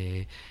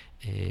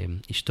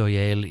 אשתו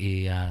יעל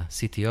היא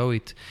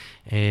ה-CTOית,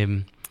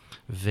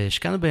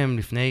 והשקענו בהם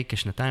לפני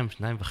כשנתיים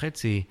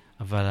וחצי,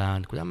 אבל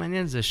הנקודה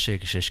המעניינת זה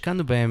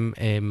שכשהשקענו בהם,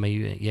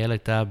 יעל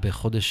הייתה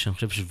בחודש, אני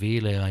חושב, 7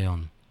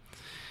 להיריון.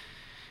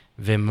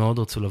 והם מאוד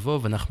רצו לבוא,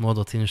 ואנחנו מאוד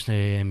רצינו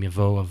שהם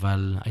יבואו,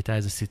 אבל הייתה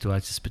איזו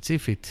סיטואציה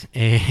ספציפית.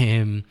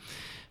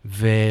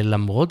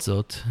 ולמרות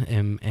זאת,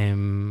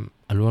 הם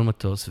עלו על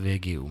מטוס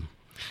והגיעו.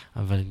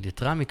 אבל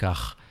יתרה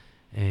מכך,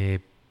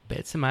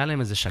 בעצם היה להם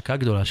איזו שקה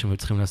גדולה שהם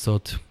צריכים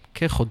לעשות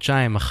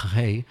כחודשיים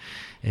אחרי,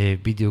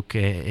 בדיוק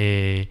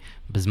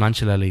בזמן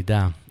של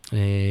הלידה.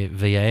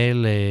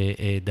 ויעל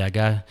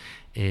דאגה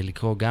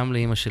לקרוא גם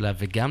לאמא שלה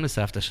וגם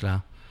לסבתא שלה,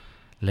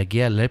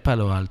 להגיע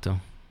לפאלו אלטו,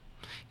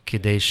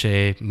 כדי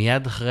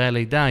שמיד אחרי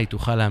הלידה היא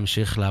תוכל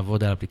להמשיך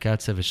לעבוד על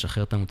אפליקציה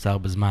ולשחרר את המוצר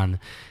בזמן.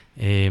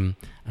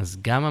 אז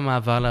גם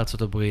המעבר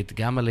לארצות הברית,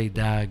 גם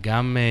הלידה,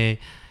 גם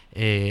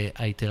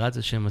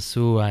האיטרציה שהם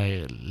עשו,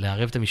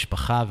 לערב את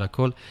המשפחה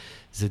והכל,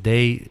 זה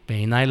די,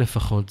 בעיניי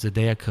לפחות, זה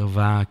די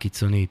הקרבה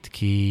קיצונית,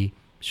 כי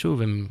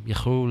שוב, הם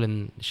יכלו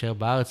להישאר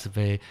בארץ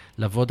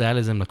ולעבוד, היה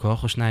לזה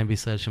לקוח או שניים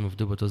בישראל שהם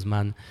עבדו באותו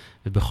זמן,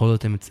 ובכל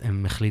זאת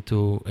הם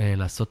החליטו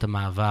לעשות את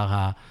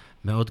המעבר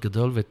המאוד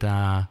גדול ואת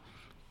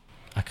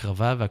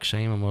ההקרבה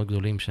והקשיים המאוד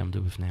גדולים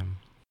שעמדו בפניהם.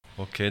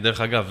 אוקיי,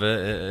 דרך אגב,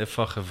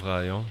 איפה החברה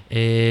היום?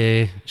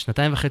 2.5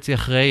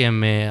 אחרי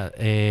הם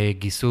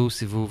גייסו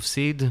סיבוב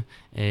סיד,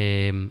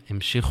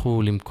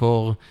 המשיכו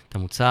למכור את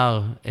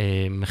המוצר,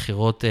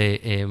 מחירות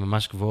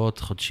ממש גבוהות,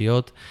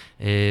 חודשיות,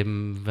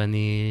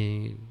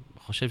 ואני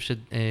חושב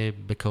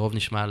שבקרוב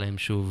נשמע עליהם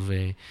שוב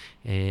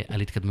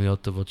על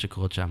התקדמויות טובות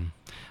שקורות שם.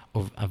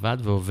 עבד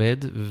ועובד,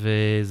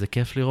 וזה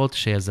כיף לראות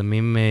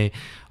שיזמים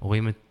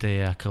רואים את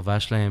הקרבה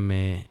שלהם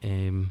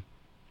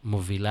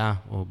מובילה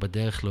או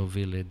בדרך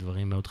להוביל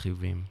לדברים מאוד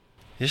חיוביים.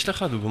 יש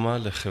לך דוגמה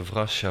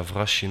לחברה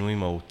שעברה שינוי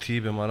מהותי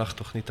במהלך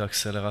תוכנית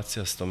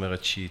האקסלרציה? זאת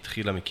אומרת שהיא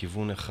התחילה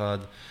מכיוון אחד,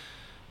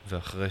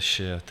 ואחרי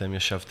שאתם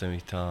ישבתם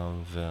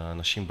איתם,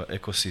 והאנשים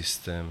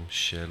באקוסיסטם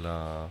של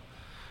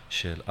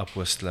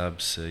UpWest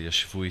Labs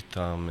ישבו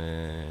איתם,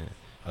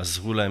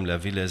 עזרו להם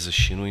להביא לאיזה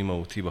שינוי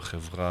מהותי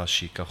בחברה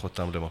שיקח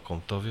אותם למקום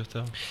טוב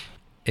יותר?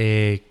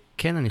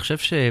 כן, אני חושב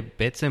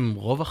שבעצם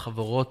רוב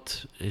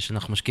החברות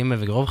שאנחנו משקיעים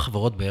בהן, ורוב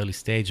החברות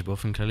ב-early stage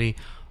באופן כללי,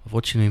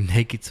 עוברות שינויים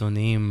די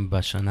קיצוניים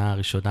בשנה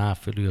הראשונה,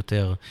 אפילו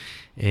יותר.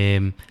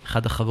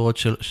 אחת החברות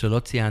שלא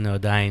ציינו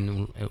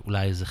עדיין,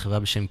 אולי זו חברה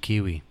בשם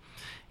קיווי.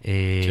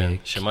 כן,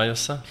 שמה היא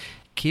עושה?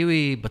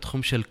 קיווי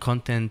בתחום של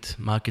content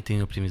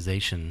marketing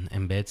optimization,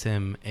 הם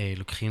בעצם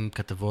לוקחים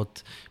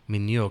כתבות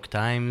מניו יורק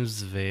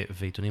טיימס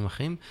ועיתונים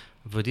אחרים,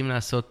 ויודעים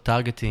לעשות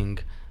טרגטינג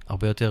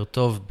הרבה יותר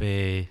טוב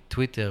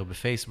בטוויטר,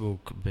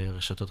 בפייסבוק,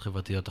 ברשתות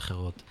חברתיות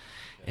אחרות.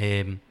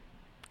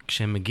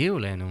 כשהם הגיעו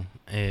אלינו,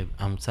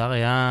 המוצר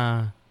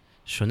היה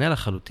שונה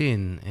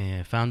לחלוטין.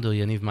 פאונדר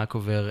יניב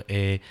מקובר,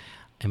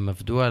 הם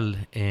עבדו על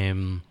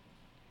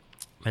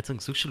בעצם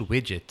סוג של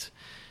ווידג'ט,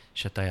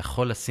 שאתה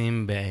יכול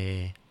לשים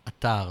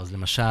באתר. אז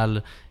למשל,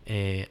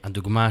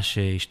 הדוגמה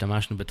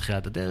שהשתמשנו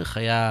בתחילת הדרך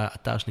היה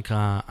אתר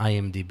שנקרא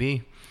IMDb,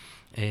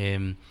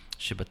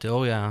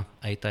 שבתיאוריה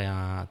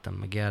אתה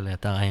מגיע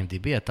לאתר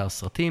IMDb, אתר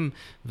סרטים,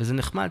 וזה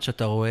נחמד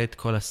שאתה רואה את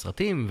כל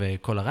הסרטים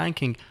וכל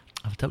הרנקינג,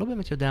 אבל אתה לא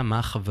באמת יודע מה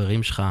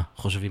החברים שלך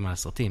חושבים על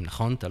הסרטים,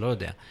 נכון? אתה לא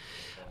יודע.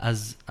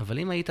 אבל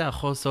אם היית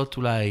יכול לעשות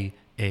אולי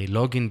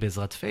לוגין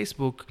בעזרת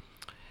פייסבוק,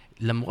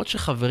 למרות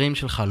שחברים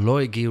שלך לא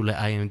הגיעו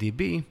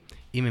ל-IMDb,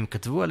 אם הם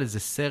כתבו על איזה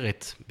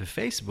סרט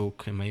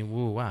בפייסבוק, הם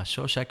אמרו, וואו,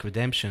 שושק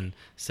רדמפשן,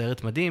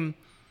 סרט מדהים,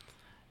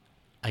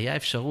 היה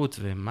אפשרות,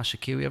 ומה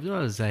שקיווי עבדו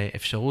על זה,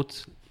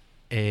 אפשרות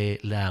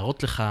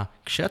להראות לך,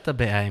 כשאתה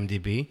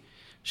ב-IMDb,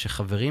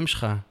 שחברים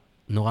שלך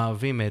נורא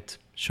אוהבים את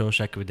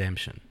שושק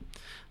רדמפשן.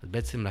 אז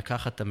בעצם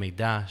לקחת את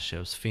המידע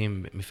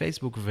שאוספים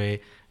מפייסבוק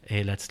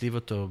ולהצליב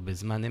אותו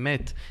בזמן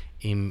אמת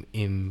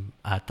עם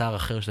האתר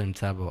אחר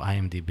שנמצא בו,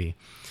 IMDb.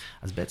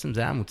 אז בעצם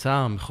זה היה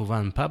מוצר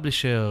מכוון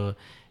פאבלישר,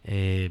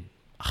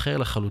 אחר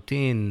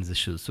לחלוטין, זה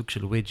סוג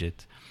של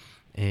ווידג'ט.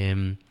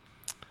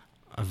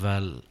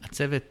 אבל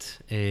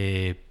הצוות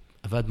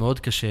עבד מאוד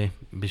קשה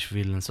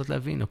בשביל לנסות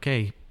להבין,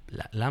 אוקיי,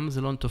 למה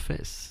זה לא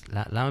נתופס?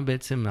 למה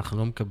בעצם אנחנו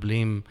לא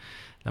מקבלים,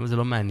 למה זה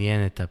לא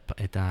מעניין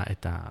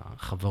את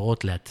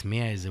החברות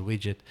להטמיע איזה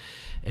ווידג'ט?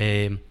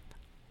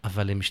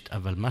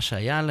 אבל מה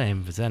שהיה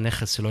להם, וזה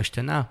הנכס שלא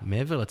השתנה,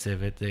 מעבר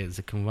לצוות,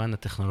 זה כמובן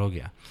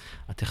הטכנולוגיה.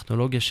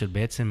 הטכנולוגיה של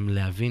בעצם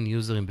להבין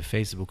יוזרים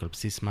בפייסבוק על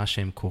בסיס מה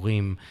שהם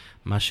קוראים,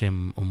 מה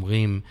שהם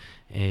אומרים,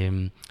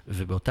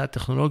 ובאותה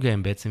טכנולוגיה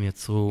הם בעצם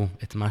יצרו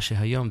את מה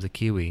שהיום זה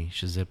קיווי,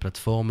 שזה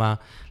פלטפורמה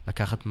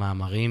לקחת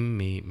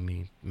מאמרים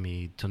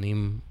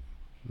מעיתונים,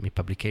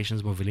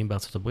 מפובליקיישנס מובילים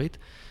בארצות הברית,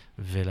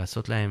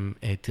 ולעשות להם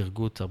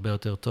תרגות הרבה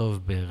יותר טוב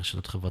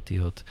ברשתות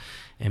חברתיות.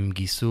 הם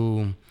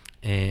גייסו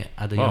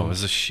עד היום. וואו,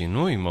 איזה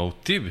שינוי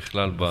מהותי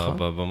בכלל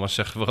במה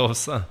שהחברה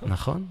עושה.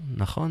 נכון,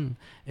 נכון.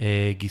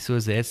 גייסו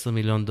איזה $10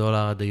 מיליון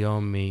עד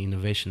היום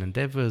מ-Innovation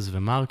Endeavors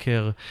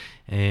ומרקר,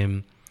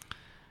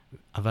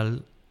 אבל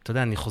אתה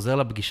יודע, אני חוזר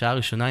לפגישה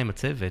הראשונה עם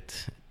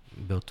הצוות,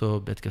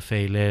 באותו בית קפה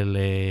הלל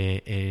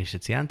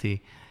שציינתי,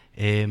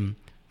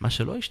 מה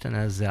שלא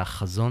השתנה זה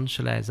החזון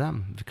של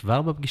היזם,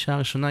 וכבר בפגישה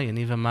הראשונה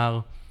יניב אמר,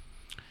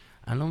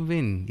 אני לא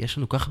מבין, יש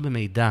לנו כך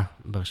במידע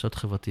ברשתות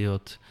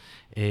חברתיות,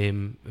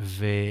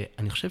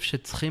 ואני חושב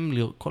שצריכים,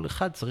 כל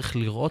אחד צריך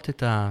לראות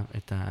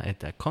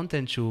את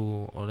הקונטנט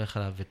שהוא הולך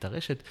עליו ואת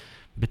הרשת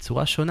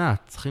בצורה שונה,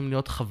 צריכים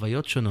להיות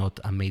חוויות שונות.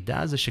 המידע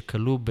הזה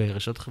שכלוא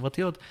ברשתות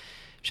חברתיות,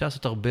 אפשר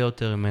לעשות הרבה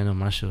יותר ממנו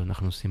מה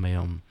שאנחנו עושים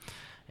היום.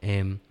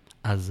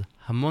 אז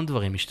המון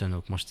דברים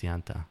השתנו, כמו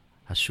שציינת.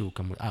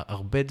 השוק,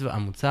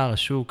 המוצר,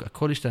 השוק,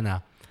 הכל השתנה.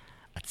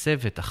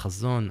 הצוות,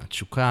 החזון,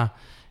 התשוקה,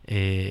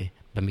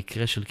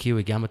 במקרה של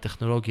קיווי, גם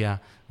הטכנולוגיה,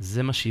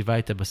 זה מה שהיווה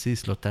את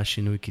הבסיס לאותו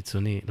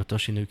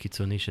שינוי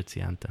קיצוני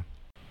שציינת.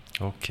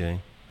 אוקיי.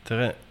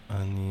 תראה,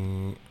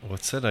 אני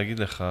רוצה להגיד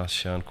לך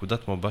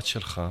שהנקודת מבט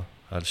שלך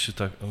על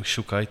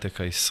שוק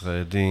ההייטק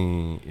הישראלי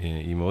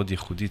היא מאוד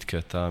ייחודית, כי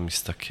אתה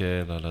מסתכל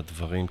על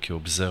הדברים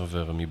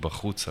כאובזרבר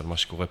מבחוץ, על מה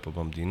שקורה פה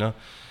במדינה,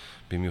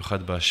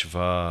 במיוחד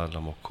בהשוואה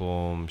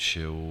למקום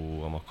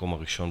שהוא המקום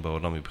הראשון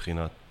בעולם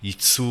מבחינת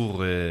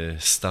ייצור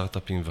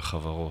סטארט-אפים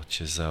וחברות,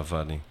 שזה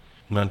הוואלי.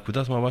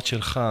 מהנקודת מבט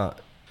שלך,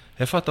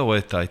 איפה אתה רואה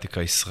את ההייטק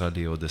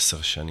הישראלי עוד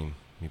 10 שנים,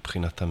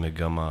 מבחינת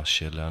המגמה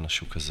של לאן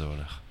השוק הזה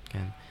הולך?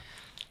 כן.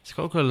 אז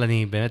קודם כל,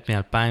 אני באמת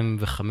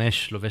מ-2005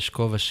 לובש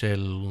כובע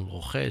של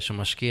רוכש או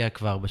משקיע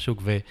כבר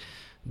בשוק,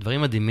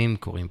 ודברים מדהימים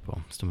קורים פה.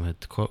 זאת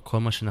אומרת, כל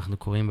מה שאנחנו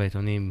קוראים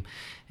בעיתונים,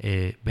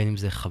 בין אם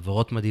זה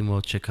חברות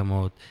מדהימות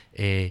שקמות,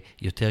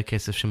 יותר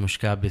כסף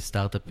שמושקע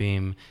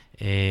בסטארט-אפים,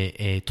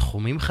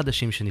 תחומים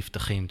חדשים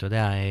שנפתחים. אתה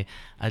יודע,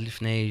 עד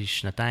לפני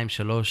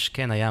 2-3,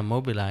 כן, היה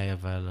מובילאיי,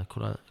 אבל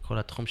כל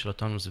התחום של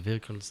autonomous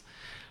vehicles,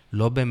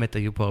 לא באמת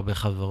היו פה הרבה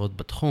חברות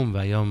בתחום,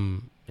 והיום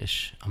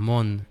יש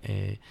המון,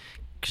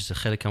 כשזה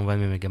חלק כמובן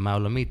ממגמה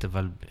עולמית,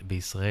 אבל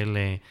בישראל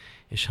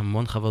יש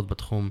המון חברות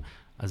בתחום,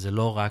 אז זה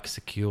לא רק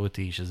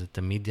security, שזה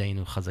תמיד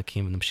היינו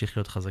חזקים, ונמשיך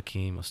להיות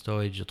חזקים, או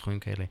storage, או תחומים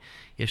כאלה.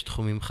 יש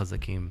תחומים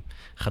חזקים,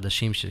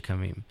 חדשים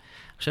שקמים.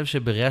 אני חושב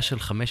שבראייה של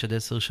 5-10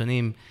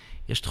 שנים,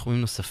 יש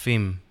תחומים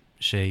נוספים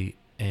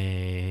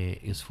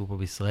שיוספו פה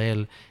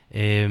בישראל.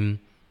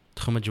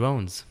 תחום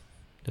הדרונס,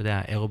 אתה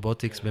יודע,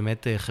 אירובוטיקס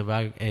באמת חברה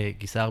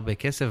גיסה הרבה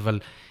כסף, אבל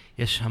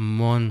יש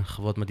המון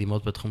חברות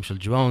מדהימות בתחום של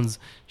דרונס,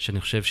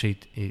 שאני חושב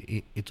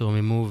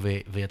שיתרוממו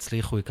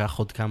ויצליחו, ייקח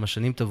עוד כמה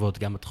שנים טובות,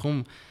 גם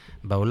התחום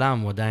בעולם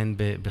הוא עדיין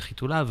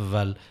בחיתוליו,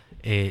 אבל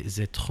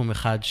זה תחום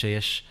אחד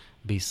שיש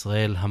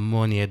בישראל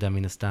המון ידע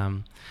מן הסתם.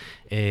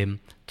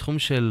 תחום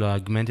של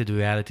augmented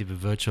reality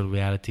ו-virtual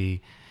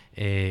reality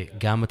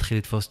גם מתחיל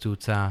לתפוס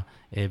תאוצה,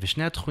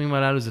 ושני התחומים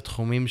הללו זה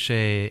תחומים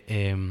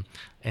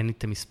שאין לי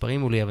את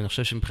המספרים מולי, אבל אני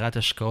חושב שמבחינת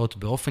השקעות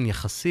באופן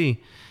יחסי,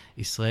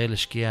 ישראל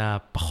השקיעה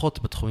פחות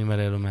בתחומים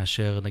האלו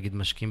מאשר נגיד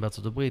משקיעים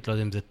בארצות הברית, לא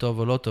יודע אם זה טוב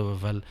או לא טוב,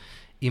 אבל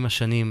עם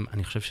השנים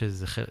אני חושב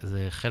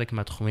שזה חלק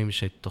מהתחומים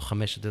שתוך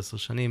 5-10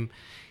 שנים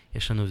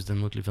יש לנו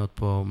הזדמנות לבנות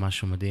פה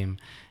משהו מדהים.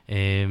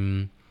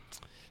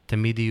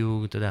 תמיד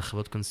יהיו, אתה יודע,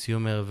 חברות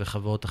קונסיומר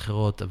וחברות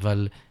אחרות,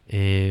 אבל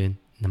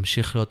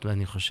נמשיך להיות,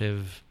 אני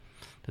חושב,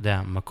 אתה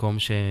יודע, מקום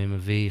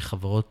שמביא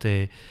חברות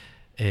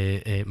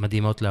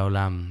מדהימות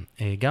לעולם.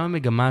 גם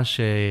המגמה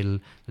של,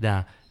 אתה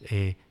יודע,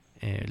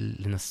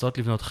 לנסות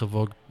לבנות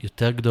חברות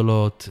יותר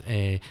גדולות,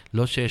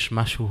 לא שיש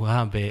משהו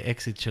רע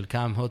באקסיט של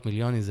כמה מאות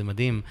מיליונים, זה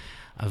מדהים,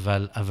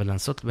 אבל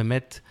לנסות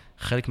באמת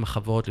חלק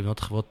מהחברות, לבנות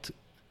חברות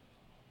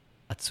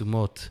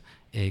עצומות,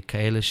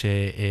 כאלה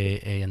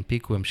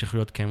שינפיקו, ימשיכו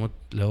להיות קיימות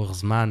לאורך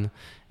זמן.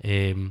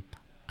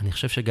 אני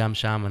חושב שגם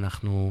שם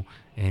אנחנו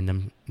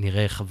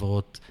נראה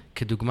חברות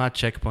כדוגמת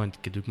צ'קפוינט,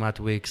 כדוגמת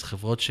וויקס,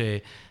 חברות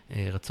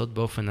שרצות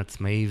באופן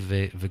עצמאי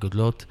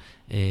וגודלות.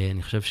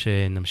 אני חושב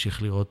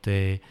שנמשיך לראות,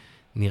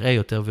 נראה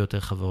יותר ויותר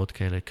חברות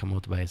כאלה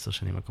קמות ב10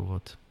 שנים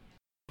הקרובות.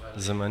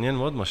 זה מעניין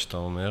מאוד מה שאתה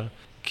אומר,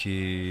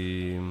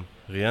 כי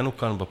ראיינו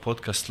כאן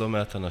בפודקאסט לא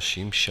מעט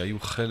אנשים שהיו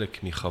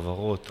חלק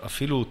מחברות,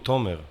 אפילו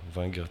תומר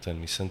ויינגרטן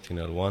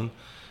מסנטינל 1,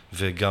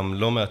 וגם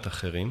לא מעט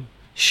אחרים,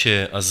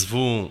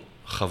 שעזבו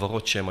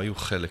חברות שהם היו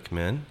חלק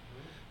מהן,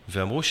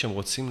 ואמרו שהם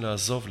רוצים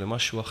לעזוב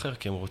למשהו אחר,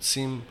 כי הם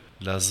רוצים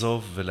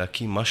לעזוב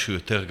ולהקים משהו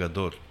יותר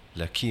גדול.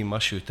 להקים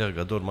משהו יותר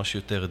גדול, משהו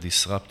יותר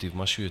דיסרפטיב,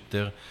 משהו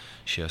יותר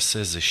שיעשה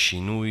איזה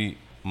שינוי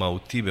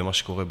מהותי במה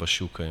שקורה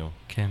בשוק היום.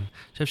 כן.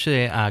 אני חושב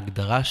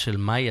שההגדרה של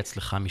מהי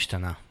הצלחה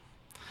משתנה.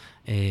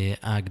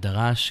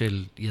 ההגדרה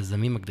של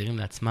יזמים מגדירים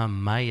לעצמם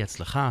מהי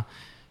הצלחה,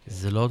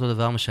 זה לא אותו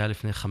דבר מה שהיה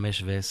לפני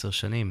 5 ו10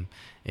 שנים.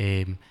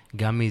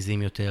 גם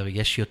מעיזים יותר,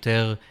 יש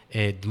יותר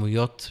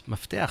דמויות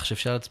מפתח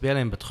שאפשר להצביע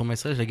עליהם בתחום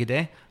הישראלי, להגיד,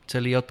 רוצה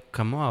להיות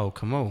כמוה או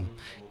כמוהו.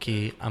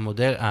 כי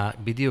המודל,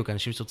 בדיוק,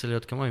 אנשים שרוצה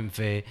להיות כמוהם,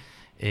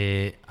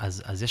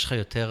 אז יש לך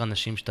יותר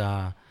אנשים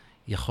שאתה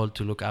יכול to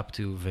look up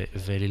to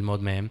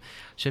וללמוד מהם.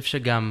 אני חושב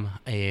שגם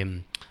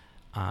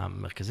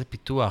המרכזי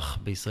פיתוח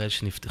בישראל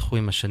שנפתחו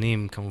עם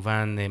השנים,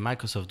 כמובן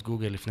מייקרוסופט,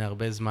 גוגל לפני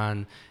הרבה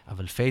זמן,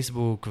 אבל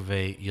פייסבוק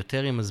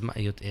ויותר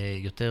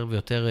יותר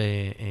ויותר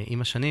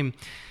עם השנים,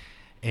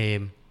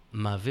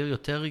 מעביר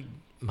יותר,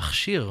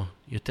 מכשיר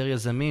יותר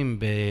יזמים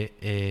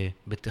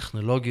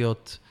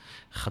בטכנולוגיות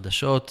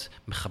חדשות,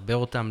 מחבר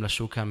אותם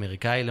לשוק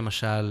האמריקאי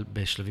למשל,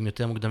 בשלבים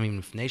יותר מוקדמים,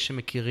 לפני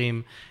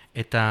שמכירים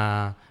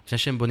לפני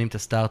שהם בונים את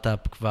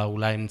הסטארט-אפ, כבר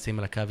אולי נמצאים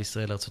על הקו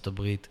ישראל ארצות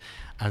הברית,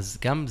 אז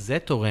גם זה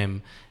תורם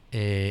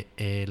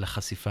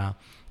לחשיפה.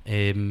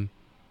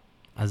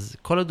 אז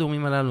כל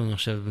הדומים הללו, אני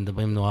חושב,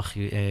 מדברים נורא,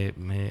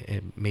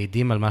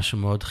 מעידים על משהו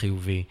מאוד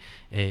חיובי.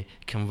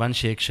 כמובן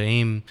שיהיה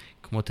קשיים,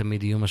 כמו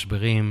תמיד יהיו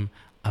משברים,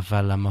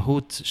 אבל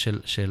המהות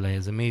של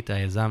היזמית,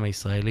 היזם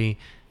הישראלי,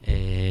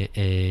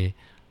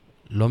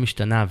 לא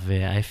משתנה,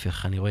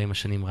 וההפך, אני רואה עם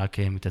השנים רק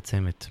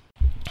מתעצמת.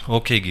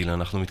 אוקיי, גיל,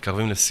 אנחנו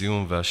מתקרבים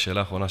לסיום, והשאלה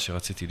האחרונה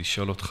שרציתי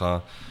לשאול אותך,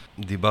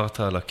 דיברת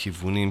על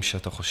הכיוונים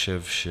שאתה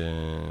חושב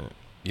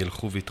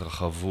שילכו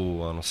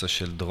והתרחבו, הנושא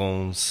של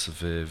דרונס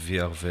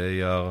ו-VR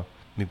ו-AR.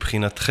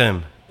 מבחינתכם,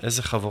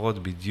 איזה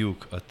חברות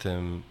בדיוק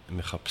אתם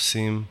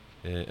מחפשים?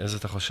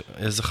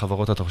 איזה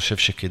חברות אתה חושב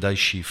שכדאי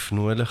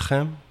שיפנו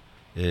אליכם?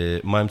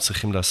 מה הם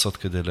צריכים לעשות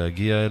כדי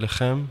להגיע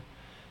אליכם?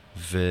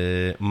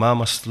 ומה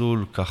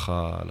המסלול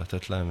ככה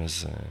לתת להם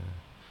איזה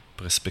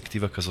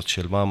פרספקטיבה כזאת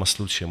של מה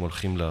המסלול שהם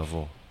הולכים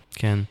לעבור.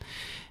 כן.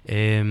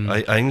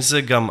 האם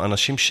זה גם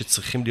אנשים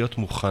שצריכים להיות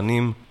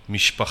מוכנים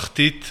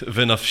משפחתית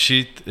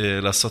ונפשית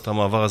לעשות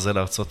המעבר הזה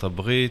לארצות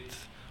הברית,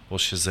 או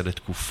שזה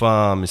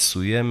לתקופה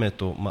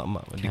מסוימת, או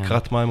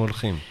לקראת מה הם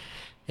הולכים?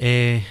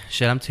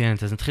 שאלה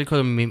מצוינת. אז נתחיל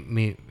קודם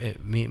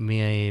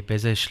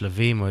באיזה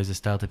שלבים או איזה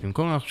סטארט-אפים.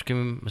 קודם אנחנו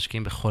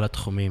משקיעים בכל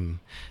התחומים.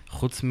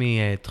 חוץ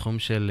מתחום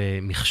של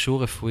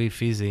מכשור רפואי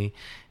פיזי,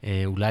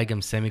 אולי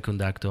גם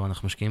סמי-קונדקטור,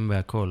 אנחנו משקיעים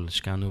בהכל.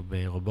 השקענו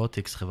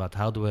ברובוטיקס, חברת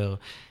הארדוור,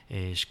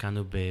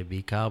 השקענו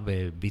בעיקר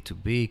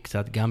ב-B2B,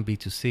 קצת גם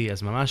B2C,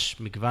 אז ממש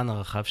מגוון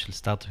הרחב של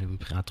סטארט-אפים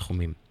מבחינת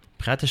תחומים.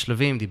 מבחינת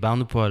השלבים,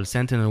 דיברנו פה על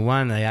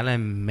Sentinel-1, היה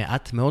להם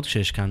מעט מאוד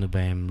שהשקענו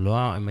בהם.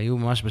 הם היו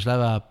ממש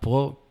בשלב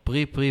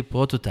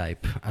פרוטוטייפ,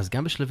 אז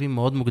גם בשלבים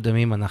מאוד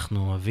מוקדמים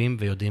אנחנו אוהבים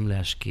ויודעים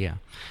להשקיע.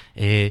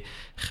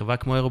 חברה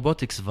כמו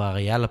רובוטיקס כבר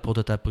היה לה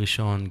פרוטוטייפ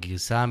ראשון,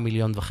 גייסה $1.5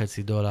 מיליון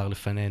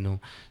לפנינו,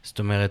 זאת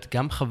אומרת,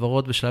 גם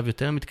חברות בשלב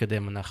יותר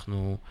מתקדם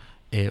אנחנו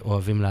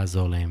אוהבים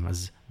לעזור להם.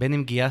 אז בין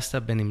אם גייסת,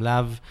 בין אם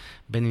לאו,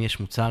 בין אם יש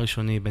מוצר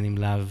ראשוני, בין אם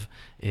לאו,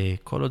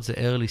 כל עוד זה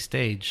early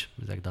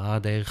stage, זו הגדרה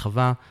די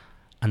רחבה,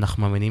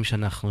 אנחנו מאמינים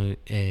שאנחנו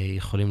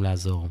יכולים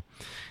לעזור.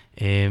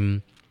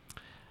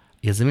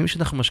 יזמים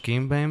שאנחנו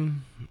משקיעים בהם,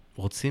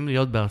 רוצים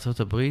להיות בארצות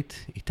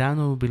הברית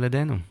איתנו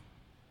בלעדינו.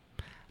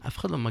 אף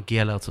אחד לא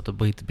מגיע לארצות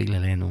הברית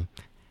בגללנו.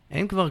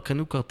 הם כבר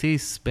קנו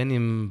כרטיס, בין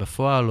אם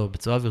בפועל או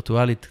בצורה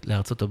וירטואלית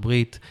לארצות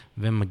הברית,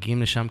 והם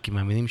מגיעים לשם כי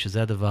מאמינים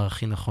שזה הדבר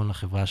הכי נכון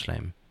לחברה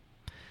שלהם.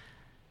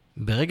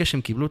 ברגע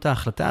שהם קיבלו את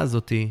ההחלטה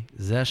הזאת,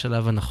 זה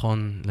השלב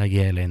הנכון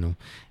להגיע אלינו.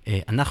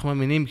 אנחנו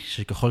מאמינים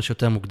שככל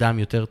שיותר מוקדם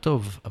יותר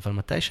טוב, אבל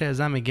מתי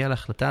שהיזם מגיע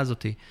להחלטה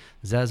הזאת,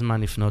 זה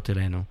הזמן לפנות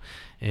אלינו.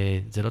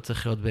 זה לא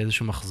צריך להיות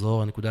באיזשהו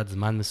מחזור, נקודת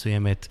זמן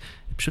מסוימת,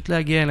 פשוט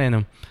להגיע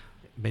אלינו.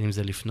 בין אם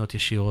זה לפנות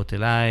ישירות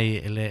אליי,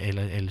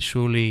 אל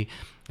שולי,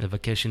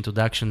 לבקש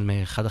אינטרודקשן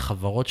מאחד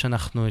החברות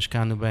שאנחנו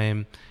השקענו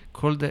בהם,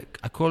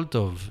 הכל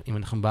טוב. אם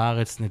אנחנו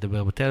בארץ,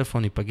 נדבר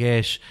בטלפון,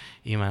 ניפגש.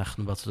 אם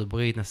אנחנו בארצות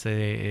הברית, נעשה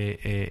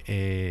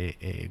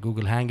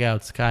גוגל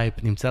הנגאוט, סקייפ,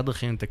 נמצא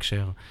דרכים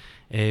לתקשר.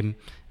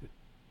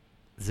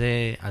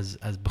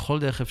 אז בכל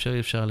דרך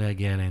אפשר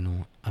להגיע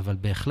אלינו. אבל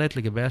בהחלט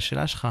לגבי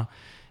השאלה שלך,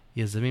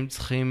 יזמים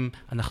צריכים,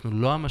 אנחנו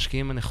לא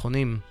המשקיעים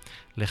הנכונים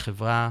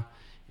לחברה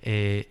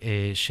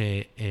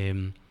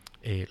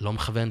שלא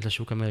מכוונת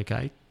לשוק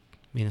האמריקאי,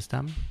 מן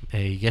הסתם.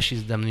 יש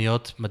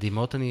הזדמנויות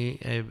מדהימות, אני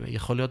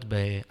יכול להיות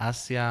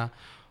באסיה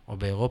או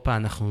באירופה,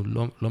 אנחנו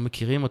לא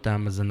מכירים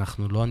אותם, אז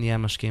אנחנו לא נהיה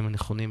המשקיעים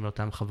הנכונים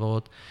לאותן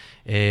חברות.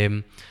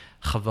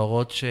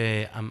 חברות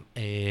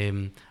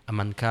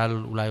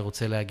שהמנכ"ל אולי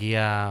רוצה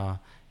להגיע,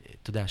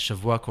 אתה יודע,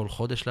 שבוע כל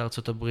חודש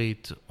לארצות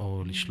הברית,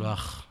 או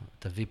לשלוח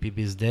את ה-VP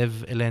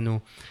BizDev אלינו,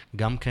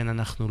 גם כן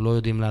אנחנו לא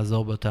יודעים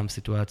לעזור באותן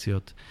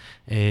סיטואציות.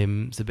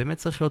 זה באמת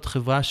צריך להיות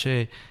חברה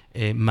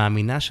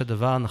שמאמינה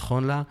שהדבר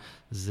הנכון לה,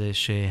 זה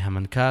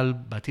שהמנכ"ל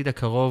בעתיד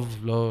הקרוב,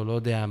 לא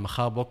יודע,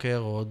 מחר בוקר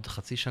או עוד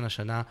חצי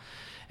שנה,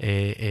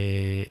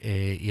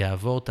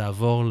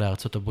 תעבור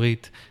לארצות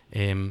הברית,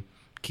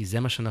 כי זה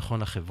מה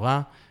שנכון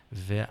לחברה,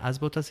 ואז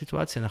באותה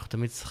סיטואציה אנחנו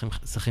תמיד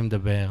צריכים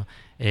לדבר,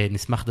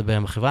 נשמח לדבר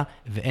עם החברה,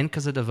 ואין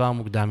כזה דבר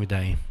מוקדם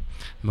מדי.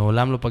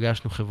 מעולם לא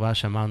פגשנו חברה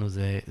שאמרנו,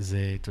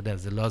 אתה יודע,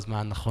 זה לא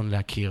הזמן נכון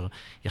להכיר.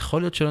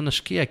 יכול להיות שלא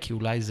נשקיע, כי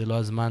אולי זה לא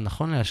הזמן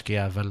נכון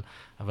להשקיע,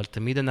 אבל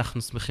תמיד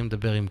אנחנו שמחים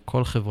לדבר עם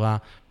כל חברה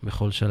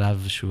בכל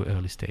שלב שהוא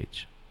early stage.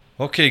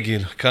 אוקיי,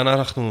 גיל, כאן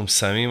אנחנו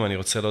מסיימים. אני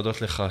רוצה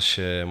להודות לך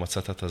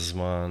שמצאת את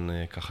הזמן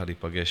ככה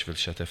להיפגש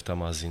ולשתף את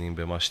המאזינים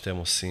במה שאתם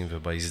עושים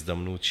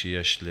ובהזדמנות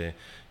שיש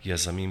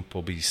ליזמים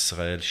פה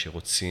בישראל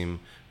שרוצים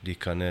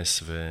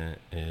להיכנס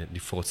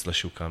ולפרוץ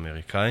לשוק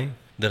האמריקאי.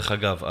 דרך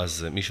אגב,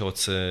 אז מי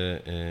שרוצה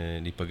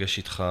להיפגש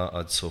איתך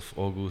עד סוף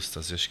אוגוסט,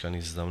 אז יש כאן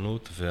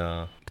הזדמנות.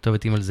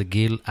 כתובת אימייל זה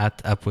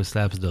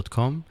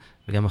gil@upwestlabs.com,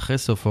 וגם אחרי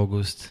סוף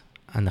אוגוסט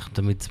אנחנו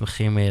תמיד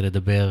שמחים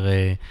לדבר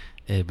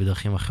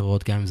בדרכים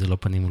אחרות, גם אם זה לא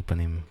פנים מול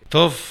פנים.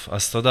 טוב,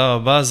 אז תודה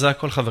רבה, זה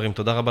הכל חברים.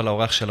 תודה רבה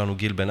לאורח שלנו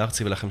גיל בן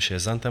ארצי ולכם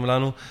שהזנתם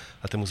לנו.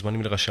 אתם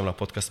מוזמנים להירשם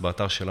לפודקאסט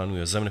באתר שלנו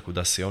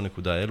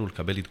יזם.co.il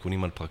ולקבל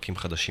עדכונים על פרקים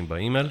חדשים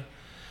באימייל.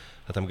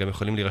 אתם גם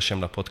יכולים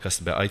להירשם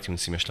לפודקאסט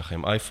באייטיונס אם יש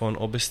לכם אייפון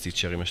או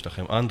בסטיצ'ר אם יש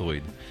לכם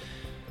אנדרואיד.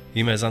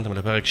 אם האזנתם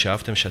לפרק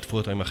שאהבתם, שתפו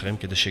אותו עם אחרים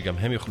כדי שגם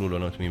הם יוכלו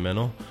ליהנות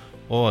ממנו,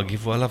 או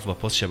הגיבו עליו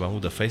בפוסט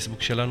שבעמוד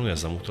הפייסבוק שלנו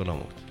יזמות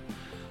עולמות.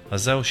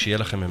 אז זהו, שיהיה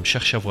לכם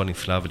המשך שבוע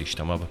נפלא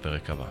ולהשתמע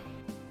בפרק הבא.